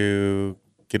couldn't you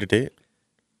get a date?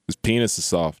 His penis is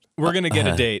soft. We're gonna get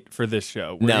a date for this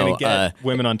show. We're No, gonna get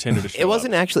women on Tinder to show it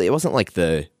wasn't up. actually. It wasn't like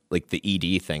the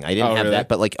ED thing. I didn't have really? that,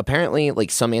 but like apparently,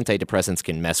 like some antidepressants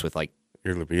can mess with like.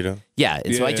 Your libido? Yeah,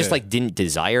 and so I just Yeah. like didn't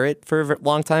desire it for a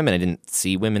long time, and I didn't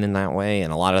see women in that way.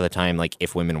 And a lot of the time, like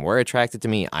if women were attracted to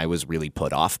me, I was really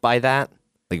put off by that.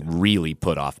 Like really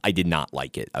put off. I did not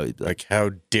like it. I was Like,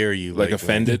 how dare you? Like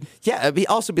offended? yeah. It'd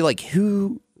also be like,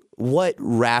 what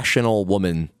rational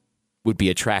woman would be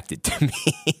attracted to me?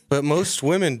 But most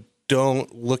women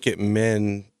don't look at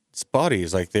men's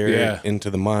bodies. Like, they're Yeah. into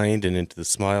the mind and into the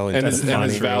smile. And his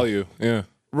body. value. Yeah.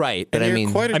 Right, but And I you're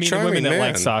mean, quite a I mean, the charming women that man.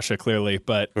 like Sasha clearly,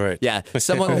 but Right. yeah,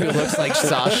 someone who looks like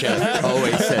Sasha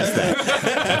always says that.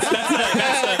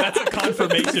 that's a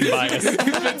confirmation bias. He's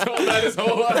been told that his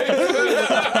whole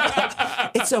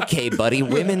life. It's okay, buddy.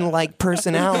 Women like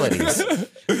personalities.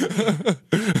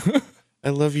 I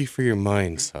love you for your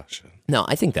mind, Sasha. No,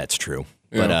 I think that's true,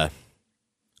 but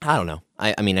I don't know.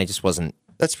 I mean, I just wasn't.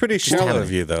 That's pretty shallow haven't-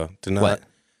 of you, though, to What?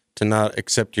 not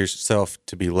accept yourself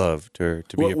to be loved or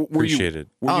to be Were you-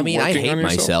 appreciated. Were I you mean, I working hate on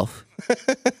yourself?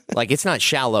 myself. Like, it's not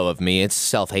shallow of me. It's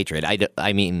self-hatred.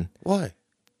 I mean, Why?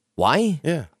 why?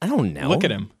 Yeah. I don't know. Look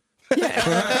at him.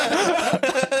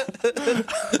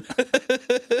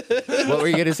 What were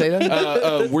you going to say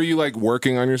then? Were you like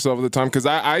working on yourself at the time? Because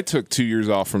I took 2 years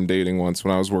off from dating once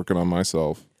when I was working on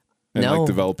myself and No. like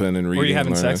developing and reading. Were you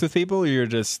having and sex learning. with people, or you're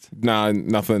just Nah,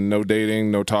 nothing. No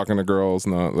dating. No talking to girls.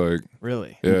 Not like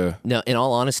really? yeah. No, in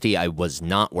all honesty, I was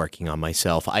not working on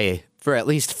myself. For at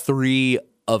least 3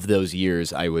 of those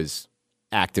years, I was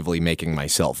actively making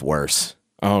myself worse.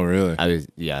 Oh really? I was,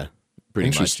 pretty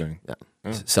Interesting. much.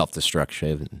 Yeah.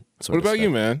 Self-destructive. And sort What of about you,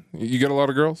 stuff. man? You get a lot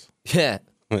of girls? Yeah.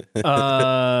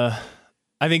 I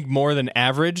think more than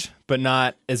average, but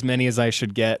not as many as I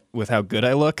should get with how good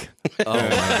I look. Oh my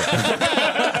God.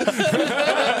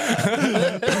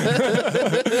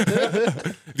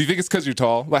 Do you think it's because you're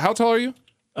tall? Like, how tall are you?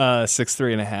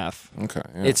 6'3.5". Okay.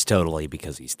 Yeah. It's totally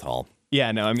because he's tall.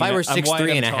 Yeah, no, I mean, If I were I'm white, 6'3" I'm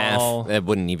and a half, tall, that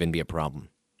wouldn't even be a problem.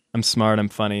 I'm smart, I'm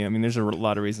funny. I mean, there's a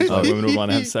lot of reasons why women would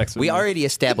want to have sex with We me. already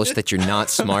established that you're not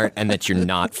smart and that you're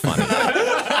not funny.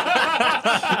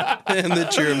 And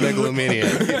that you're a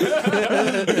megalomaniac.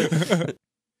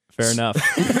 Fair enough.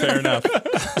 Fair enough.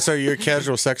 So you're a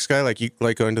casual sex guy? Like, you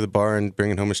like going to the bar and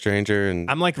bringing home a stranger?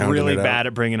 And I'm like pounding really it out? bad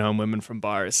at bringing home women from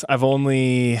bars. I've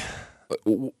only, I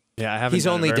haven't. He's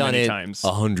only very done many it times.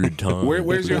 100 times.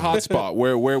 Where's your hot spot?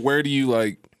 Where do you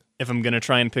like? If I'm gonna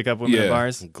try and pick up women Yeah. at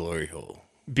bars, Glory hole.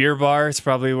 beer bar is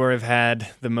probably where I've had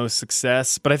the most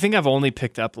success. But I think I've only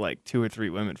picked up like 2 or 3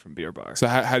 women from beer bars. So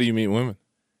how do you meet women?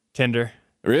 Tinder,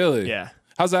 Really? yeah.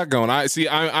 How's that going?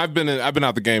 I've been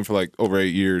out the game for like over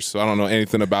 8 years, so I don't know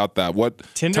anything about that.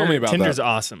 Tinder, Tell me about Tinder's that.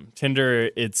 awesome. Tinder,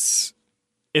 that's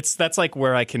like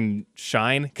where I can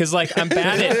shine because like I'm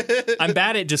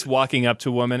bad at just walking up to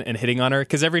a woman and hitting on her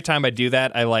because every time I do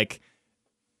that I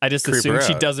just Creep assume her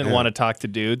she out, doesn't yeah. want to talk to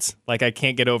dudes. Like I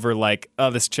can't get over like, oh,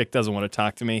 this chick doesn't want to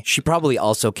talk to me. She probably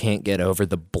also can't get over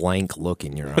the blank look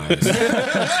in your eyes.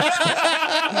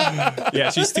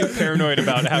 Yeah, she's too paranoid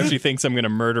about how she thinks I'm going to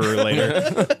murder her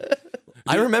later.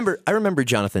 I remember,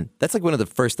 Jonathan. That's like one of the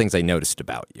first things I noticed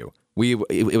about you.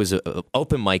 It was an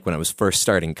open mic when I was first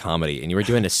starting comedy, and you were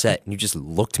doing a set, and you just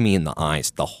looked me in the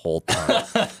eyes the whole time.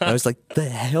 And I was like, "The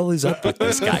hell is up with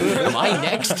this guy? Am I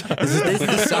next? Is this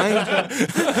the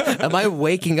sign? Am I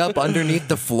waking up underneath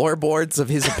the floorboards of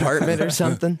his apartment or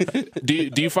something?" Do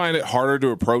you find it harder to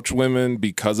approach women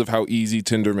because of how easy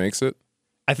Tinder makes it?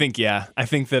 I think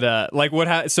that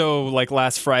like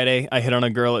last Friday I hit on a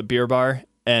girl at beer bar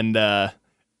and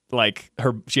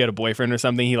she had a boyfriend or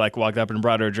something. He like walked up and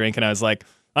brought her a drink and I was like,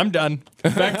 I'm done.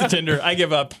 Back to Tinder. I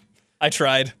give up. I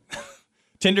tried.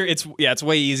 Tinder, it's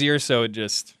way easier. So it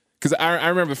just Because I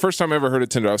remember the first time I ever heard of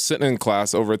Tinder, I was sitting in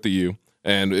class over at the U,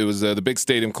 and it was the big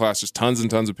stadium class, just tons and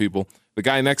tons of people. The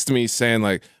guy next to me saying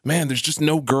like, man, there's just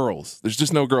no girls. There's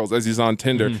just no girls as he's on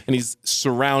Tinder, and he's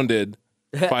surrounded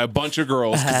by a bunch of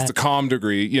girls because it's a comm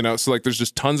degree, you know, so like there's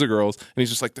just tons of girls, and he's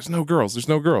just like, there's no girls,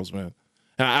 man.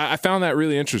 And I found that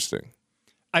really interesting.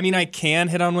 I mean, I can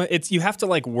hit on it's. You have to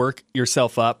like work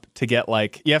yourself up to get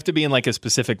like. You have to be in like a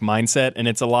specific mindset, and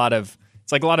it's a lot of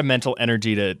mental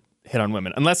energy to hit on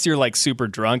women. Unless you're like super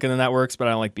drunk, and then that works. But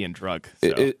I don't like being drunk.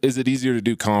 So. Is it easier to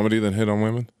do comedy than hit on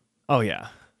women? Oh yeah.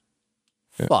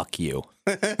 Fuck you.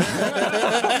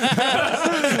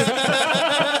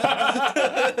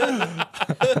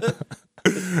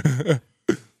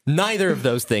 Neither of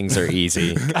those things are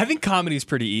easy. I think comedy's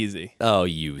pretty easy. Oh,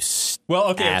 you Well,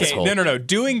 okay. asshole. No.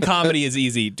 Doing comedy is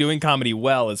easy. Doing comedy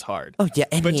well is hard. Oh yeah,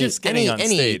 But just getting on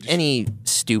stage. any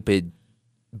stupid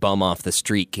bum off the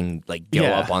street can like go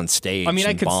Yeah. up on stage. I mean,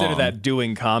 I and consider bomb. that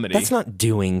doing comedy. That's not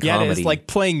doing Yeah, comedy. it is like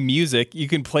playing music. You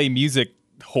can play music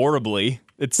horribly.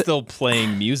 It's still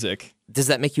playing music. Does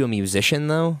that make you a musician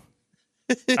though?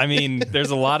 I mean, there's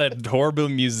a lot of horrible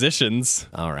musicians.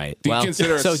 All right. Do you well,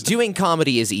 consider so us- doing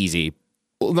comedy is easy.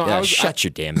 Well, no, Shut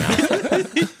your damn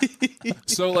mouth.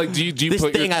 so like, do you This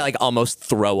put thing your, I like almost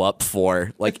throw up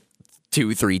for like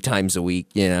 2-3 times a week.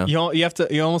 You know.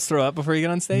 You almost throw up before you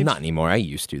get on stage. Not anymore. I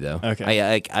used to though.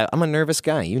 Okay. I'm a nervous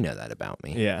guy. You know that about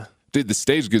me. Yeah. Dude, the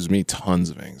stage gives me tons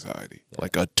of anxiety,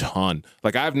 like a ton.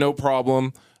 Like I have no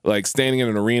problem like standing in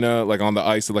an arena, like on the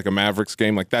ice at like a Mavericks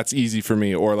game, like that's easy for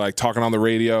me. Or like talking on the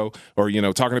radio, or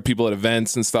talking to people at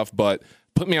events and stuff. But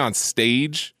put me on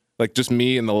stage, like just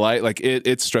me and the light, like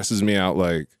it stresses me out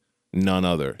like none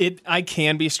other. I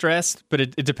can be stressed, but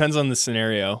it depends on the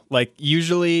scenario. Like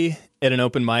usually at an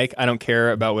open mic, I don't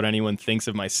care about what anyone thinks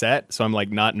of my set, so I'm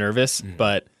like not nervous.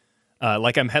 But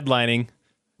like I'm headlining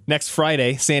next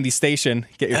Friday, Sandy Station.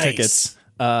 Get your tickets.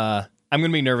 I'm gonna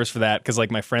be nervous for that because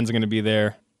like my friends are gonna be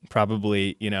there.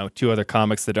 Probably 2 other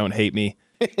comics that don't hate me.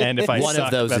 And if I One of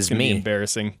suck, those that's is gonna be me.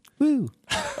 embarrassing.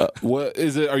 What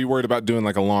is it? Are you worried about doing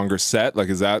like a longer set? Like,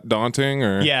 is that daunting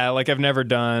or? Yeah, like I've never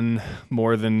done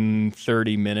more than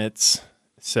 30 minutes.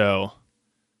 So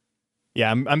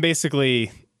yeah, I'm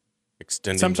basically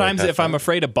Extending sometimes like if that I'm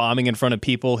afraid of bombing in front of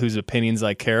people whose opinions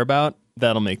I care about,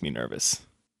 that'll make me nervous.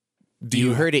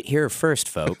 You heard it here first,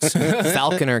 folks.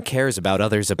 Falconer cares about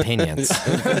others' opinions.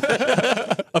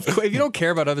 Of course, if you don't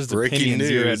care about others' Breaking opinions,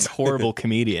 you're a news. horrible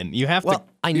comedian. You have Well, to.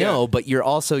 I know, but you're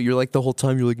like the whole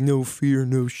time you're like, no fear,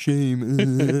 no shame.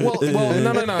 Well,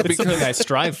 no, It's something because I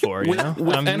strive for. You know,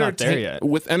 I'm not there yet.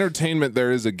 With entertainment,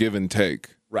 there is a give and take.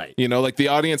 Right. Like the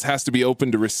audience has to be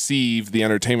open to receive the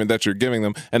entertainment that you're giving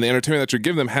them, and the entertainment that you're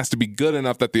giving them has to be good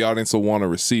enough that the audience will want to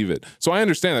receive it. So I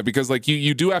understand that because like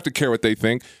you do have to care what they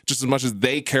think just as much as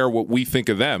they care what we think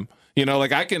of them.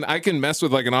 Like I can mess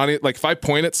with like an audience. Like if I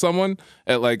point at someone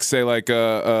at like say like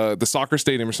the soccer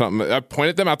stadium or something, I point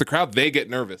at them out the crowd, they get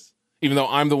nervous. Even though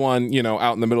I'm the one,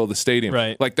 out in the middle of the stadium.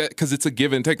 Right. Like that, because it's a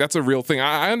give and take. That's a real thing.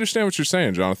 I understand what you're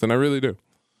saying, Jonathan. I really do.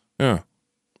 Yeah.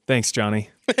 Thanks, Johnny.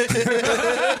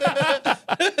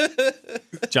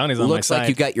 Johnny's on Looks my side. like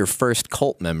you got your first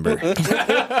cult member.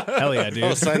 Hell yeah, dude.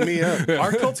 Oh, sign me up.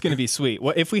 Our cult's gonna be sweet.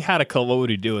 What if we had a cult? What would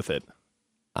we do with it?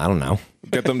 I don't know.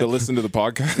 Get them to listen to the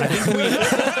podcast.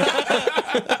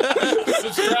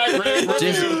 Subscribe, rate,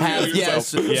 Just review, have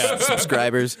yourself. Yeah.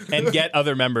 subscribers, And get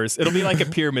other members. It'll be like a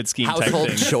pyramid scheme household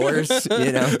type thing. chores.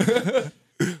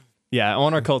 Yeah, I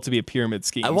want our cult to be a pyramid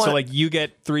scheme. want- So like you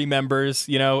get 3 members,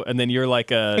 and then you're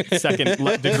like a second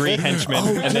degree henchman,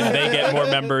 and then they get more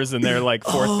members, and they're like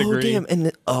 4th degree. Damn!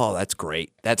 And that's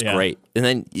great. That's Yeah. great. And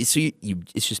then so you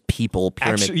it's just people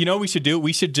pyramid. Actually, you know what we should do?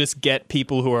 We should just get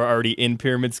people who are already in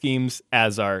pyramid schemes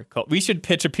as our cult. We should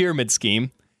pitch a pyramid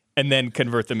scheme and then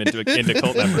convert them into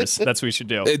cult members. That's what we should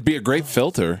do. It'd be a great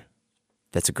filter.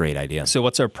 That's a great idea, So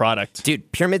what's our product?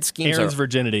 dude. Pyramid schemes Aaron's are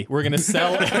virginity. We're gonna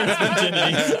sell Aaron's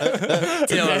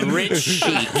virginity. a rich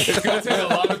sheik. It's gonna take a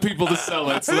lot of people to sell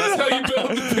it. So that's how you build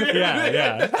the pyramid.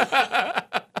 Yeah.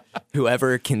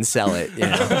 Whoever can sell it.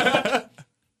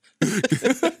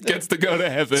 Gets to go to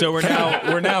heaven. So we're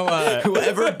now.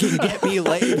 Whoever can get me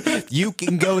laid, you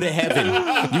can go to heaven.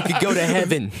 You can go to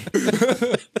heaven.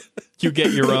 You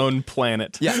get your own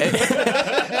planet. Yeah.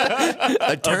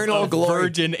 Eternal glory.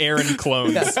 Virgin Aaron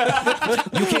clones.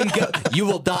 You can go. You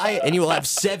will die, and you will have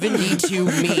 72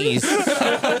 me's.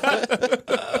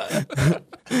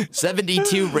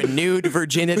 72 renewed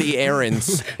virginity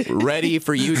Aarons ready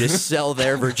for you to sell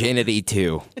their virginity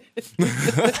to.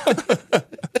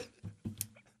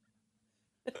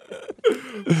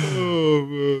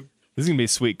 This is gonna be a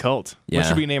sweet cult. Yeah. What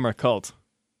should we name our cult?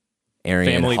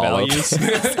 Arian Family Hollow. values.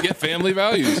 Get family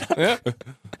values. Yeah.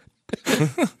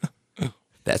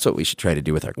 That's what we should try to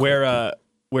do with our.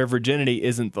 Where virginity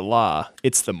isn't the law,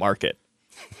 it's the market.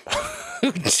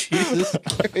 Jesus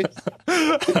Christ.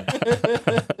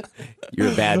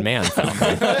 You're a bad man,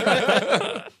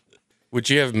 Falcon. Would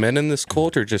you have men in this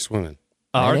cult or just women?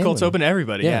 Our and cult's women. open to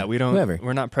everybody. Yeah, Yeah, we don't. whoever.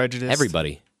 We're not prejudiced.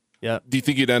 Everybody. Yeah. Do you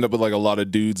think you'd end up with like a lot of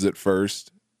dudes at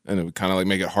first, and it would kind of like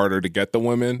make it harder to get the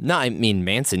women? No, I mean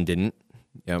Manson didn't.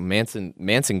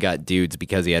 Manson got dudes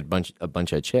because he had a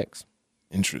bunch of chicks.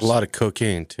 A Interesting. lot of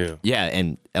cocaine too. Yeah,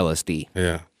 and LSD.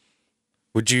 Yeah.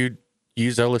 Would you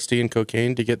use LSD and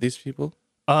cocaine to get these people?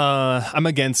 I'm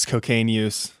against cocaine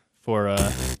use for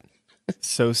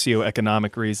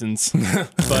socioeconomic reasons.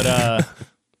 But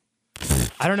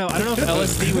I don't know. I don't know if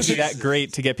LSD would be that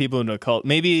great to get people into a cult.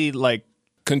 Maybe like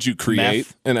Couldn't you create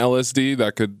meth. an LSD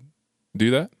that could do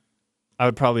that? I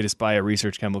would probably just buy a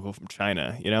research chemical from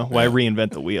China. You know, why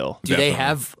reinvent the wheel? Do they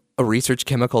have a research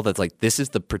chemical that's like, this is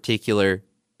the particular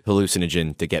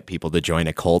hallucinogen to get people to join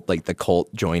a cult, like the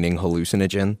cult joining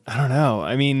hallucinogen? I don't know.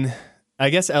 I mean, I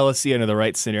guess LSD under the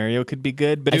right scenario could be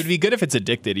good, but it would be good if it's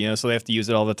addicted, you know, so they have to use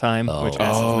it all the time, which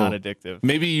acid is not addictive.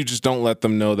 Maybe you just don't let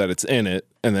them know that it's in it,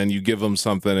 and then you give them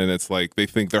something, and it's like they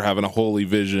think they're having a holy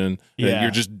vision, and Yeah. you're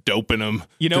just doping them.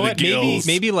 You know to what? The gills.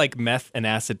 Maybe like meth and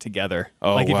acid together.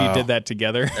 Oh, like if wow. you did that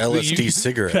together. LSD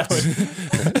cigarettes.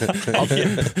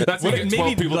 That's like 12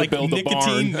 Maybe people like to build a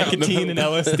barn. nicotine and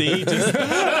LSD. Just,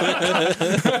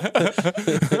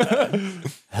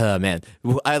 Oh, man.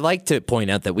 I like to point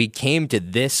out that we came to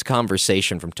this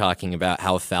conversation from talking about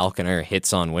how Falconer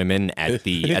hits on women at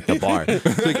the bar.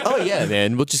 It's like, oh yeah,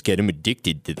 man, we'll just get him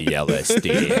addicted to the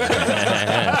LSD.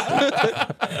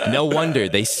 No wonder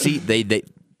they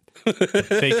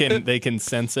they can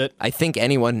sense it. I think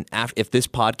anyone, if this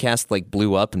podcast like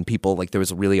blew up and people like there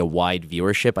was really a wide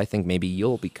viewership, I think maybe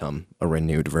you'll become a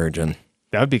renewed virgin.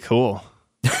 That would be cool.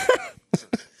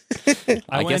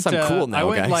 I guess I'm cool now, I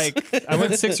went guys. I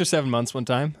went 6 or 7 months one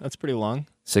time. That's pretty long.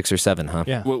 6 or 7, huh?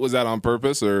 Yeah. What was that on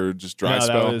purpose or just dry No,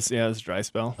 spell? it was a dry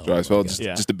spell. Dry spell, just,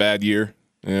 Yeah. just a bad year.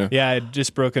 Yeah. Yeah, I had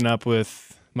just broken up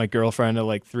with my girlfriend of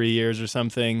like 3 years or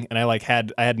something, and I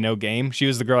had no game. She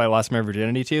was the girl I lost my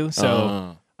virginity to,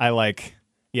 so I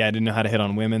didn't know how to hit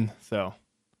on women. So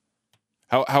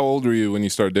How old were you when you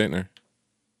started dating her?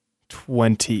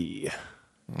 20.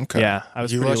 Okay. Yeah, I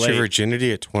was You pretty lost late. your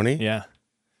virginity at 20? Yeah,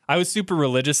 I was super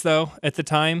religious though at the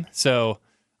time, so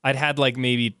I'd had like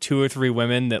maybe 2 or 3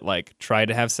 women that like tried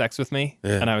to have sex with me,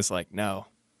 Yeah. and I was like, no,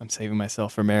 I'm saving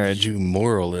myself for marriage. You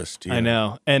moralist. You I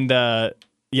know. And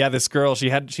yeah, this girl, she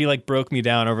like broke me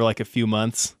down over like a few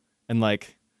months and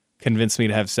like convinced me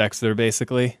to have sex with her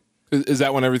basically. Is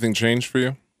that when everything changed for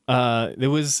you? It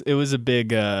was a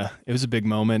big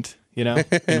moment, you know,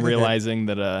 in realizing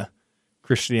that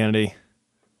Christianity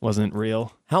wasn't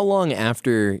real. How long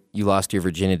after you lost your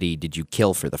virginity did you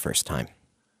kill for the first time?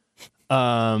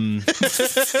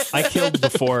 I killed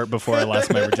before I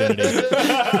lost my virginity.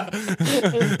 I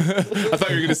thought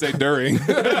you were going to say during.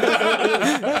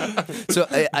 So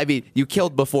I mean, you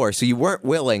killed before, so you weren't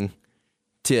willing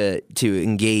to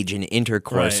engage in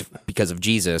intercourse Right. because of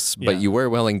Jesus, but Yeah. you were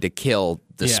willing to kill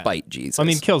despite Jesus. I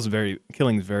mean, killing's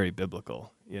very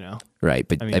biblical, you know. right?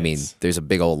 But I mean, it's- there's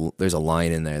a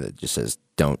line in there that just says,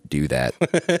 "Don't do that."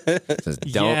 It says,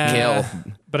 "Don't Yeah, kill."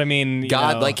 But I mean, God,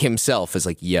 you know, like himself, is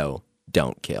like, "Yo,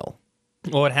 don't kill."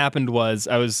 well, what happened was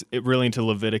I was really into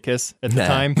Leviticus at the Nah.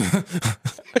 time,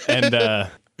 and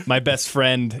my best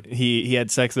friend he had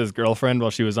sex with his girlfriend while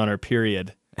she was on her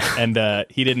period, and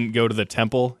he didn't go to the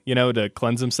temple, you know, to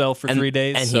cleanse himself for 3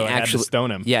 days, and so he I had to actually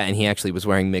stone him. Yeah, and he actually was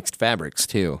wearing mixed fabrics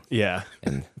too. Yeah,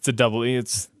 And that's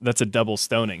a double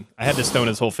stoning. I had to stone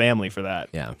his whole family for that.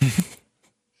 yeah,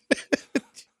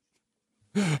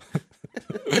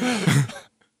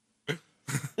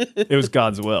 It was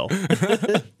God's will.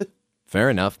 fair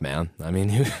enough, man. I mean,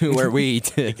 who are we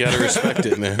to? gotta respect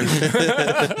it,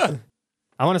 man.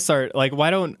 I want to start like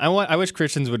I wish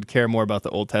Christians would care more about the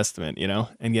Old Testament, you know,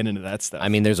 and get into that stuff. I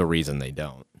mean, there's a reason they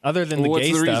don't. Other than the What's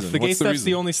gay the stuff, reason? the gay What's the stuff's reason?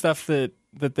 the only stuff that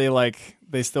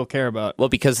they still care about. Well,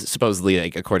 because supposedly,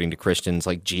 like according to Christians,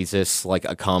 like Jesus, like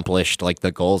accomplished like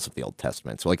the goals of the Old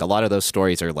Testament. So like a lot of those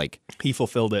stories are like, He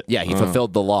fulfilled it. yeah, he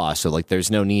fulfilled the law. So like, there's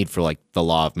no need for like the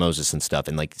law of Moses and stuff.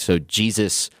 And like, so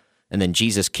Jesus, and then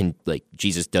Jesus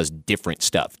Jesus does different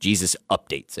stuff. Jesus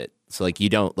updates it. So like, you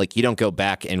don't go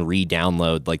back and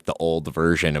re-download like the old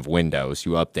version of Windows.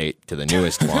 You update to the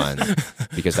newest one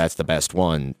because that's the best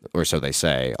one, or so they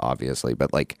say, obviously.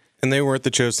 But like, And they weren't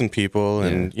the chosen people,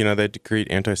 and you know they had to create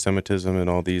anti-Semitism and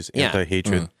all these Yeah.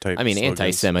 anti-hatred type. I mean, slogans.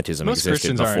 anti-Semitism Most existed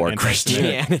Christians aren't before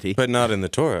anti-Semitic. Christianity. but not in the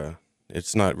Torah.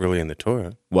 It's not really in the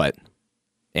Torah. What?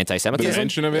 The Anti-Semitism?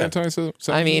 mention of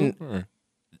anti-Semitism? I mean- Or-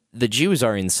 The Jews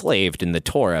are enslaved in the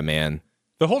Torah, man.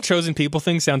 The whole chosen people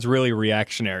thing sounds really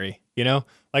reactionary, you know?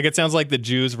 Like it sounds like the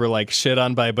Jews were like shit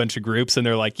on by a bunch of groups and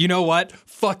they're like, you know what?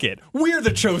 Fuck it. We're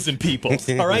the chosen people.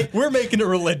 All right? We're making a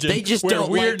religion. They just where don't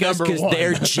we're like us number because one.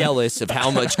 they're jealous of how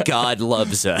much God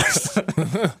loves us.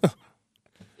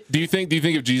 Do you think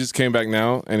if Jesus came back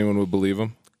now, anyone would believe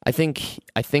him? I think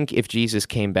if Jesus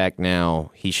came back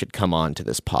now, he should come on to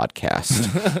this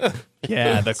podcast.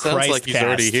 Yeah, the Sounds Christ like he's cast.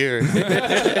 already here.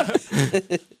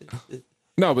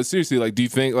 No, but seriously, like, do you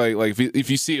think like if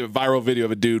you see a viral video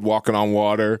of a dude walking on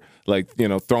water, like, you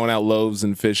know, throwing out loaves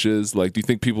and fishes, like, do you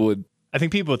think people would I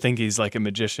think people would think he's like a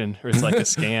magician or it's like a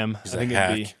scam. I think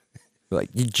it'd be.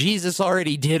 Like, Jesus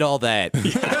already did all that.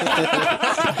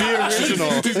 The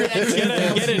original.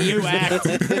 Get a new act.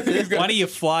 Why do you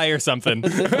fly or something?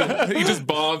 He just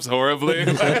bombs horribly.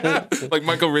 Like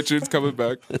Michael Richards coming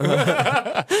back.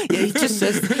 Yeah, he just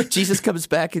says, Jesus comes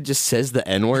back and just says the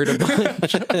N-word a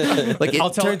bunch. Like,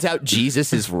 it turns out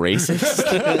Jesus is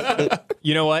racist.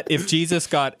 You know what? If Jesus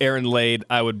got Aaron laid,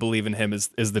 I would believe in him as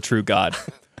the true God.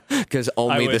 Because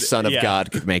only the would- Son of yeah.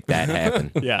 God could make that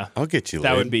happen. Yeah. I'll get you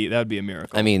That laid. would be a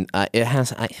miracle. I mean, it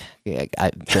has.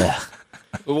 Ugh.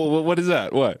 What is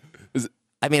that? What? Is it,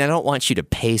 I mean, I don't want you to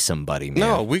pay somebody, man.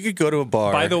 No, we could go to a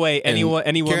bar. By the way, any woman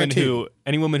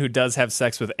guaranteed. who does have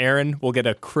sex with Aaron will get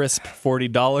a crisp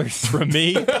 $40 from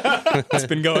me. It's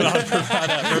been going on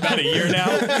for about a year now.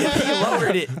 He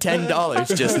lowered it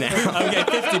 $10 just now. Okay,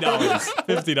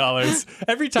 $50.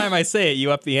 Every time I say it,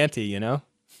 you up the ante. You know.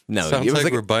 No, Sounds it was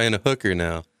like we're buying a hooker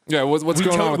now. yeah, what's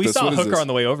going on with We this? saw What a is hooker this? on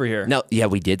the way over here. no. Yeah,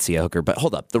 we did see a hooker, but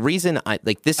hold up. The reason I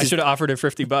like this I is should have offered her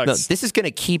 $50. no, this is going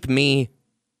to keep me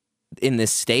in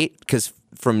this state because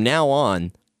from now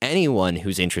on, anyone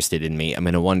who's interested in me, I'm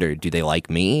going to wonder: do they like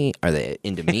me? Are they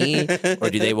into me, or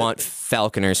do they want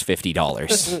Falconer's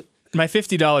 $50? My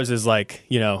 $50 is like,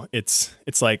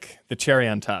 it's like the cherry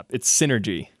on top. It's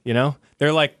synergy,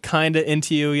 They're like kind of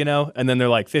into you, and then they're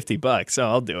like $50. So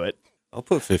I'll do it. I'll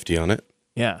put 50 on it.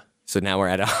 Yeah. So now we're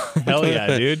at a. Hell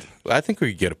yeah, dude. I think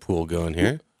we could get a pool going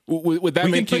here. Would that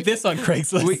We can make you? put this on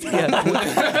Craigslist. We could,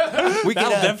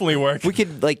 That'll definitely work. We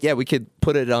could we could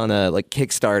put it on a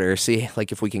Kickstarter. See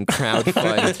if we can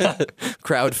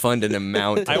crowdfund an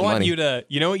amount. Of I want money. you to,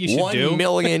 you know what you should $1 do?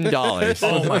 million.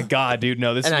 Oh my God, dude.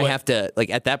 No, this And is I what, have to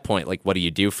at that point, what do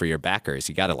you do for your backers?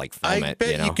 You got to film I it.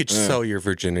 bet you could sell your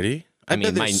virginity. I mean,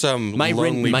 bet there's some my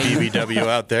lonely BBW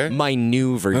out there. my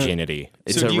new virginity.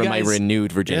 It's So do you my guys-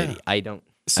 renewed virginity. I don't.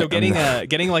 So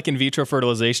getting like in vitro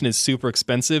fertilization is super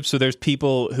expensive. So there's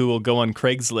people who will go on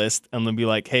Craigslist and they'll be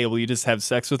like, "Hey, will you just have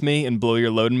sex with me and blow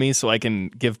your load in me so I can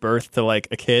give birth to like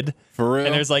a kid?" For real?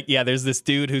 And there's this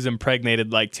dude who's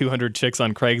impregnated like 200 chicks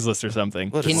on Craigslist or something.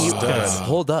 What a Can you stud.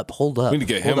 hold up? We need to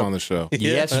get him on the show.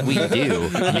 Yes, we do.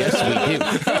 Yes, we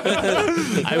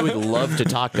do. I would love to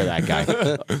talk to that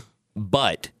guy,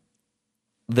 but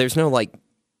there's no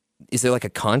Is there a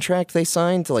contract they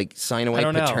signed to sign away I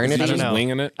don't know. paternity? I don't just know.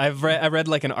 winging it? I read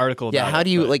like an article about Yeah, how it, do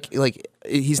you but-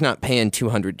 he's not paying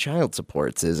 200 child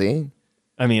supports, is he?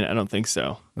 I mean, I don't think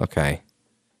so. Okay.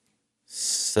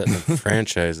 Setting up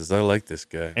franchises. I like this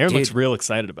guy. Aaron looks Dude. real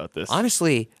excited about this.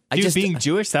 Honestly, Dude, being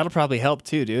Jewish, that'll probably help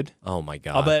too, dude. oh my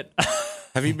god. I'll bet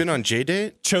Have you been on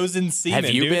J-Date? Chosen Semen.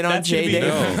 Have you dude. been on That's gonna be-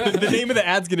 J-Date? The name of the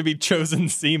ad's going to be Chosen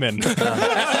Semen.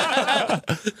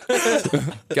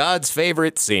 God's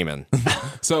favorite semen.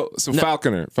 So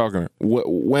Falconer,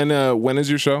 when is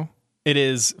your show? It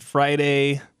is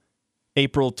Friday,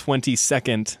 April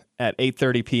 22nd at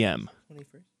 8:30 p.m. 21st?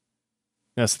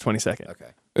 No, it's the 22nd.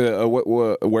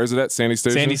 Okay. Where's it at? Sandy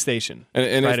Station. Sandy Station.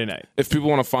 And Friday night. If people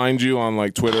want to find you on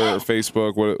Twitter or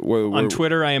Facebook, On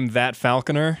Twitter, I am that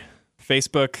Falconer.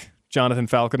 Facebook, Jonathan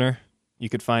Falconer. You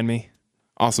could find me.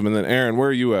 Awesome. And then Aaron, where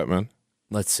are you at, man?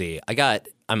 Let's see.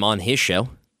 I'm on his show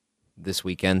this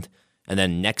weekend, and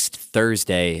then next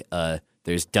Thursday,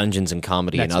 there's Dungeons and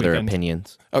Comedy Next and Other weekend.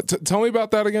 Opinions. Tell me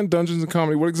about that again. Dungeons and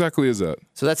Comedy. What exactly is that?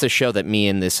 So that's a show that me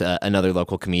and this another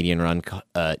local comedian run,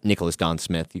 Nicholas Don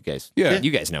Smith. You guys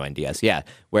know NDS, yeah.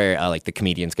 Where the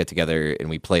comedians get together and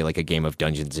we play a game of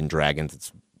Dungeons and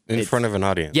Dragons. In front of an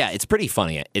audience. Yeah, it's pretty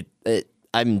funny.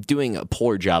 I'm doing a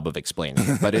poor job of explaining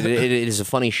it, but it is a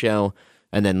funny show.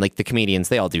 And then the comedians,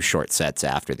 they all do short sets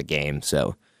after the game,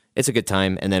 so it's a good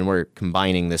time. And then we're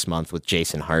combining this month with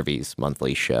Jason Harvey's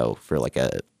monthly show for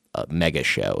a mega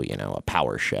show, a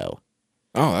power show.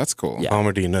 Oh, that's cool. Yeah.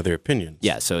 Comedy and Other Opinions.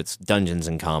 Yeah, so it's Dungeons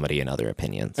and Comedy and Other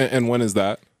Opinions. And when is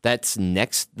that? That's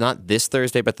not this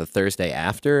Thursday, but the Thursday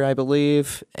after, I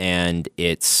believe. And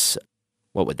it's,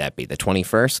 what would that be, the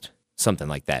 21st? Something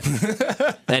like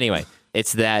that. Anyway,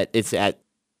 it's at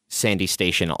Sandy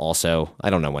Station also. I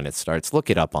don't know when it starts. Look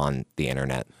it up on the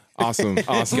internet. Awesome.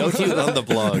 Awesome. Go to on the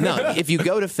blog. No, if you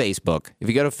go to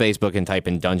Facebook and type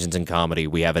in Dungeons and Comedy,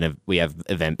 we have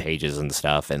event pages and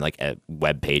stuff and a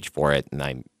web page for it. And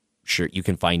I'm sure you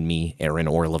can find me, Aaron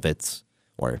Orlovitz,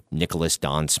 or Nicholas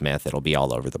Don Smith. It'll be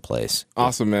all over the place.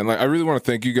 Awesome, man. I really want to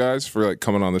thank you guys for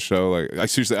coming on the show. I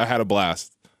seriously, I had a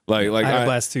blast. I had a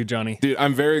blast too, Johnny. Dude,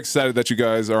 I'm very excited that you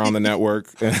guys are on the network.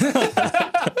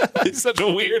 He's such a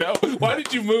weirdo. Why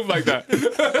did you move like that?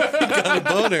 Got a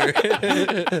boner.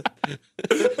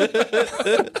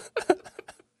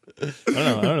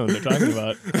 I don't know what they're talking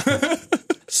about.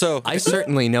 So I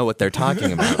certainly know what they're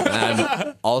talking about.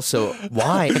 And also,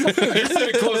 why? You're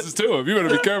sitting closest to him. You better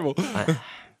be careful.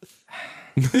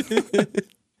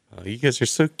 oh, you guys are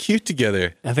so cute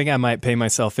together. I think I might pay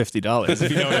myself $50 if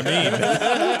you know what I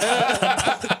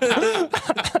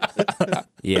mean.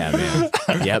 Yeah, man.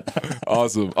 Yep.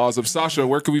 Awesome. Awesome. Sasha,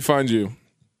 where can we find you?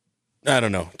 I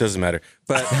don't know. Doesn't matter.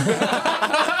 But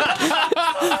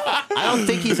I don't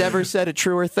think he's ever said a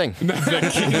truer thing.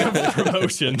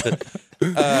 Promotion.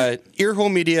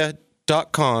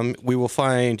 earholemedia.com. We will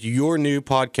find your new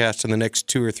podcast in the next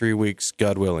 2 or 3 weeks,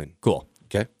 God willing. Cool.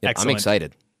 Okay. Yep, I'm Excellent.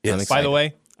 excited. Yes. I'm By excited. the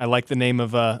way, I like the name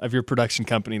of your production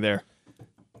company there.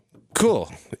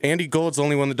 Cool. Andy Gold's the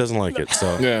only one that doesn't like it.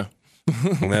 So Yeah.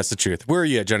 and that's the truth. Where are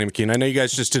you at, Johnny McKean? I know you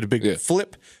guys just did a big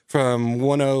flip from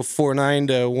 1049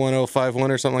 to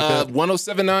 1051 or something like that.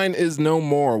 1079 is no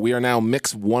more. We are now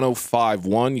Mix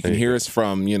 1051. You can hear us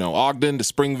from, Ogden to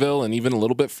Springville and even a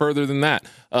little bit further than that.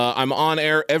 I'm on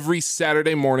air every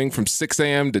Saturday morning from 6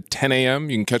 a.m. to 10 a.m.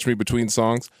 You can catch me between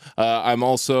songs. I'm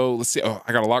also,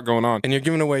 I got a lot going on. And you're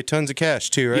giving away tons of cash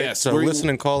too, right? Yes, So listen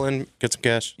and call in, get some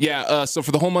cash. Yeah, so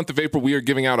for the whole month of April, we are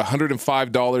giving out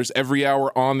 $105 every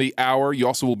hour on the hour. You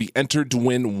also will be entered to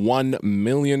win $1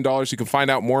 million. You can find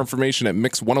out more information at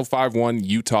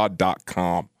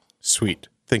mix1051utah.com. Sweet.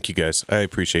 Thank you guys. I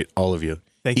appreciate all of you.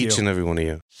 Thank you. Each and every one of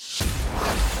you.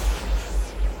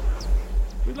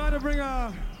 We'd like to bring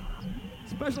a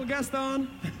special guest on.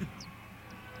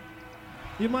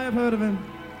 You might have heard of him.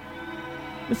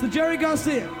 Mr. Jerry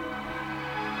Garcia.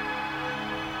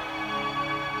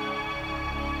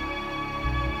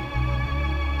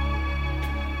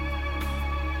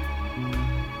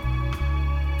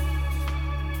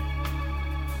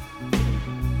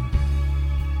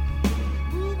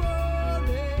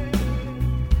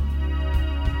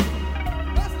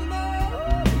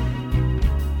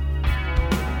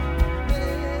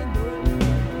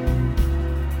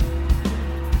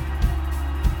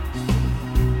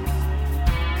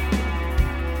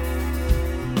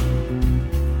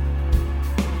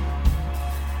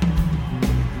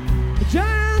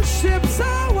 Giant ships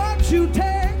are what you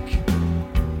take,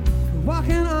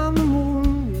 walking on the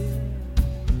moon. Yeah.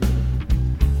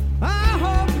 I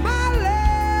hope my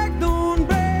leg don't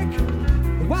break,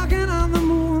 walking on the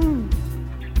moon.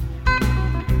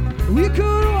 We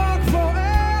could walk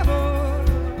forever,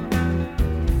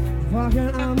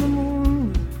 walking on the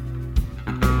moon.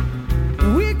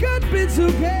 We could be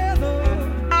together,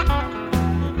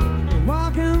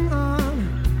 walking on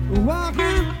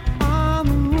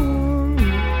the moon.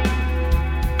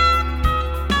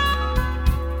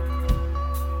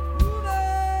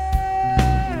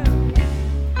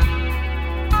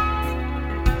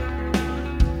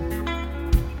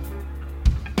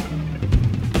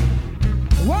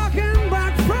 Walking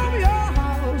back from your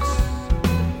house,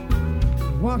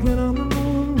 walking on the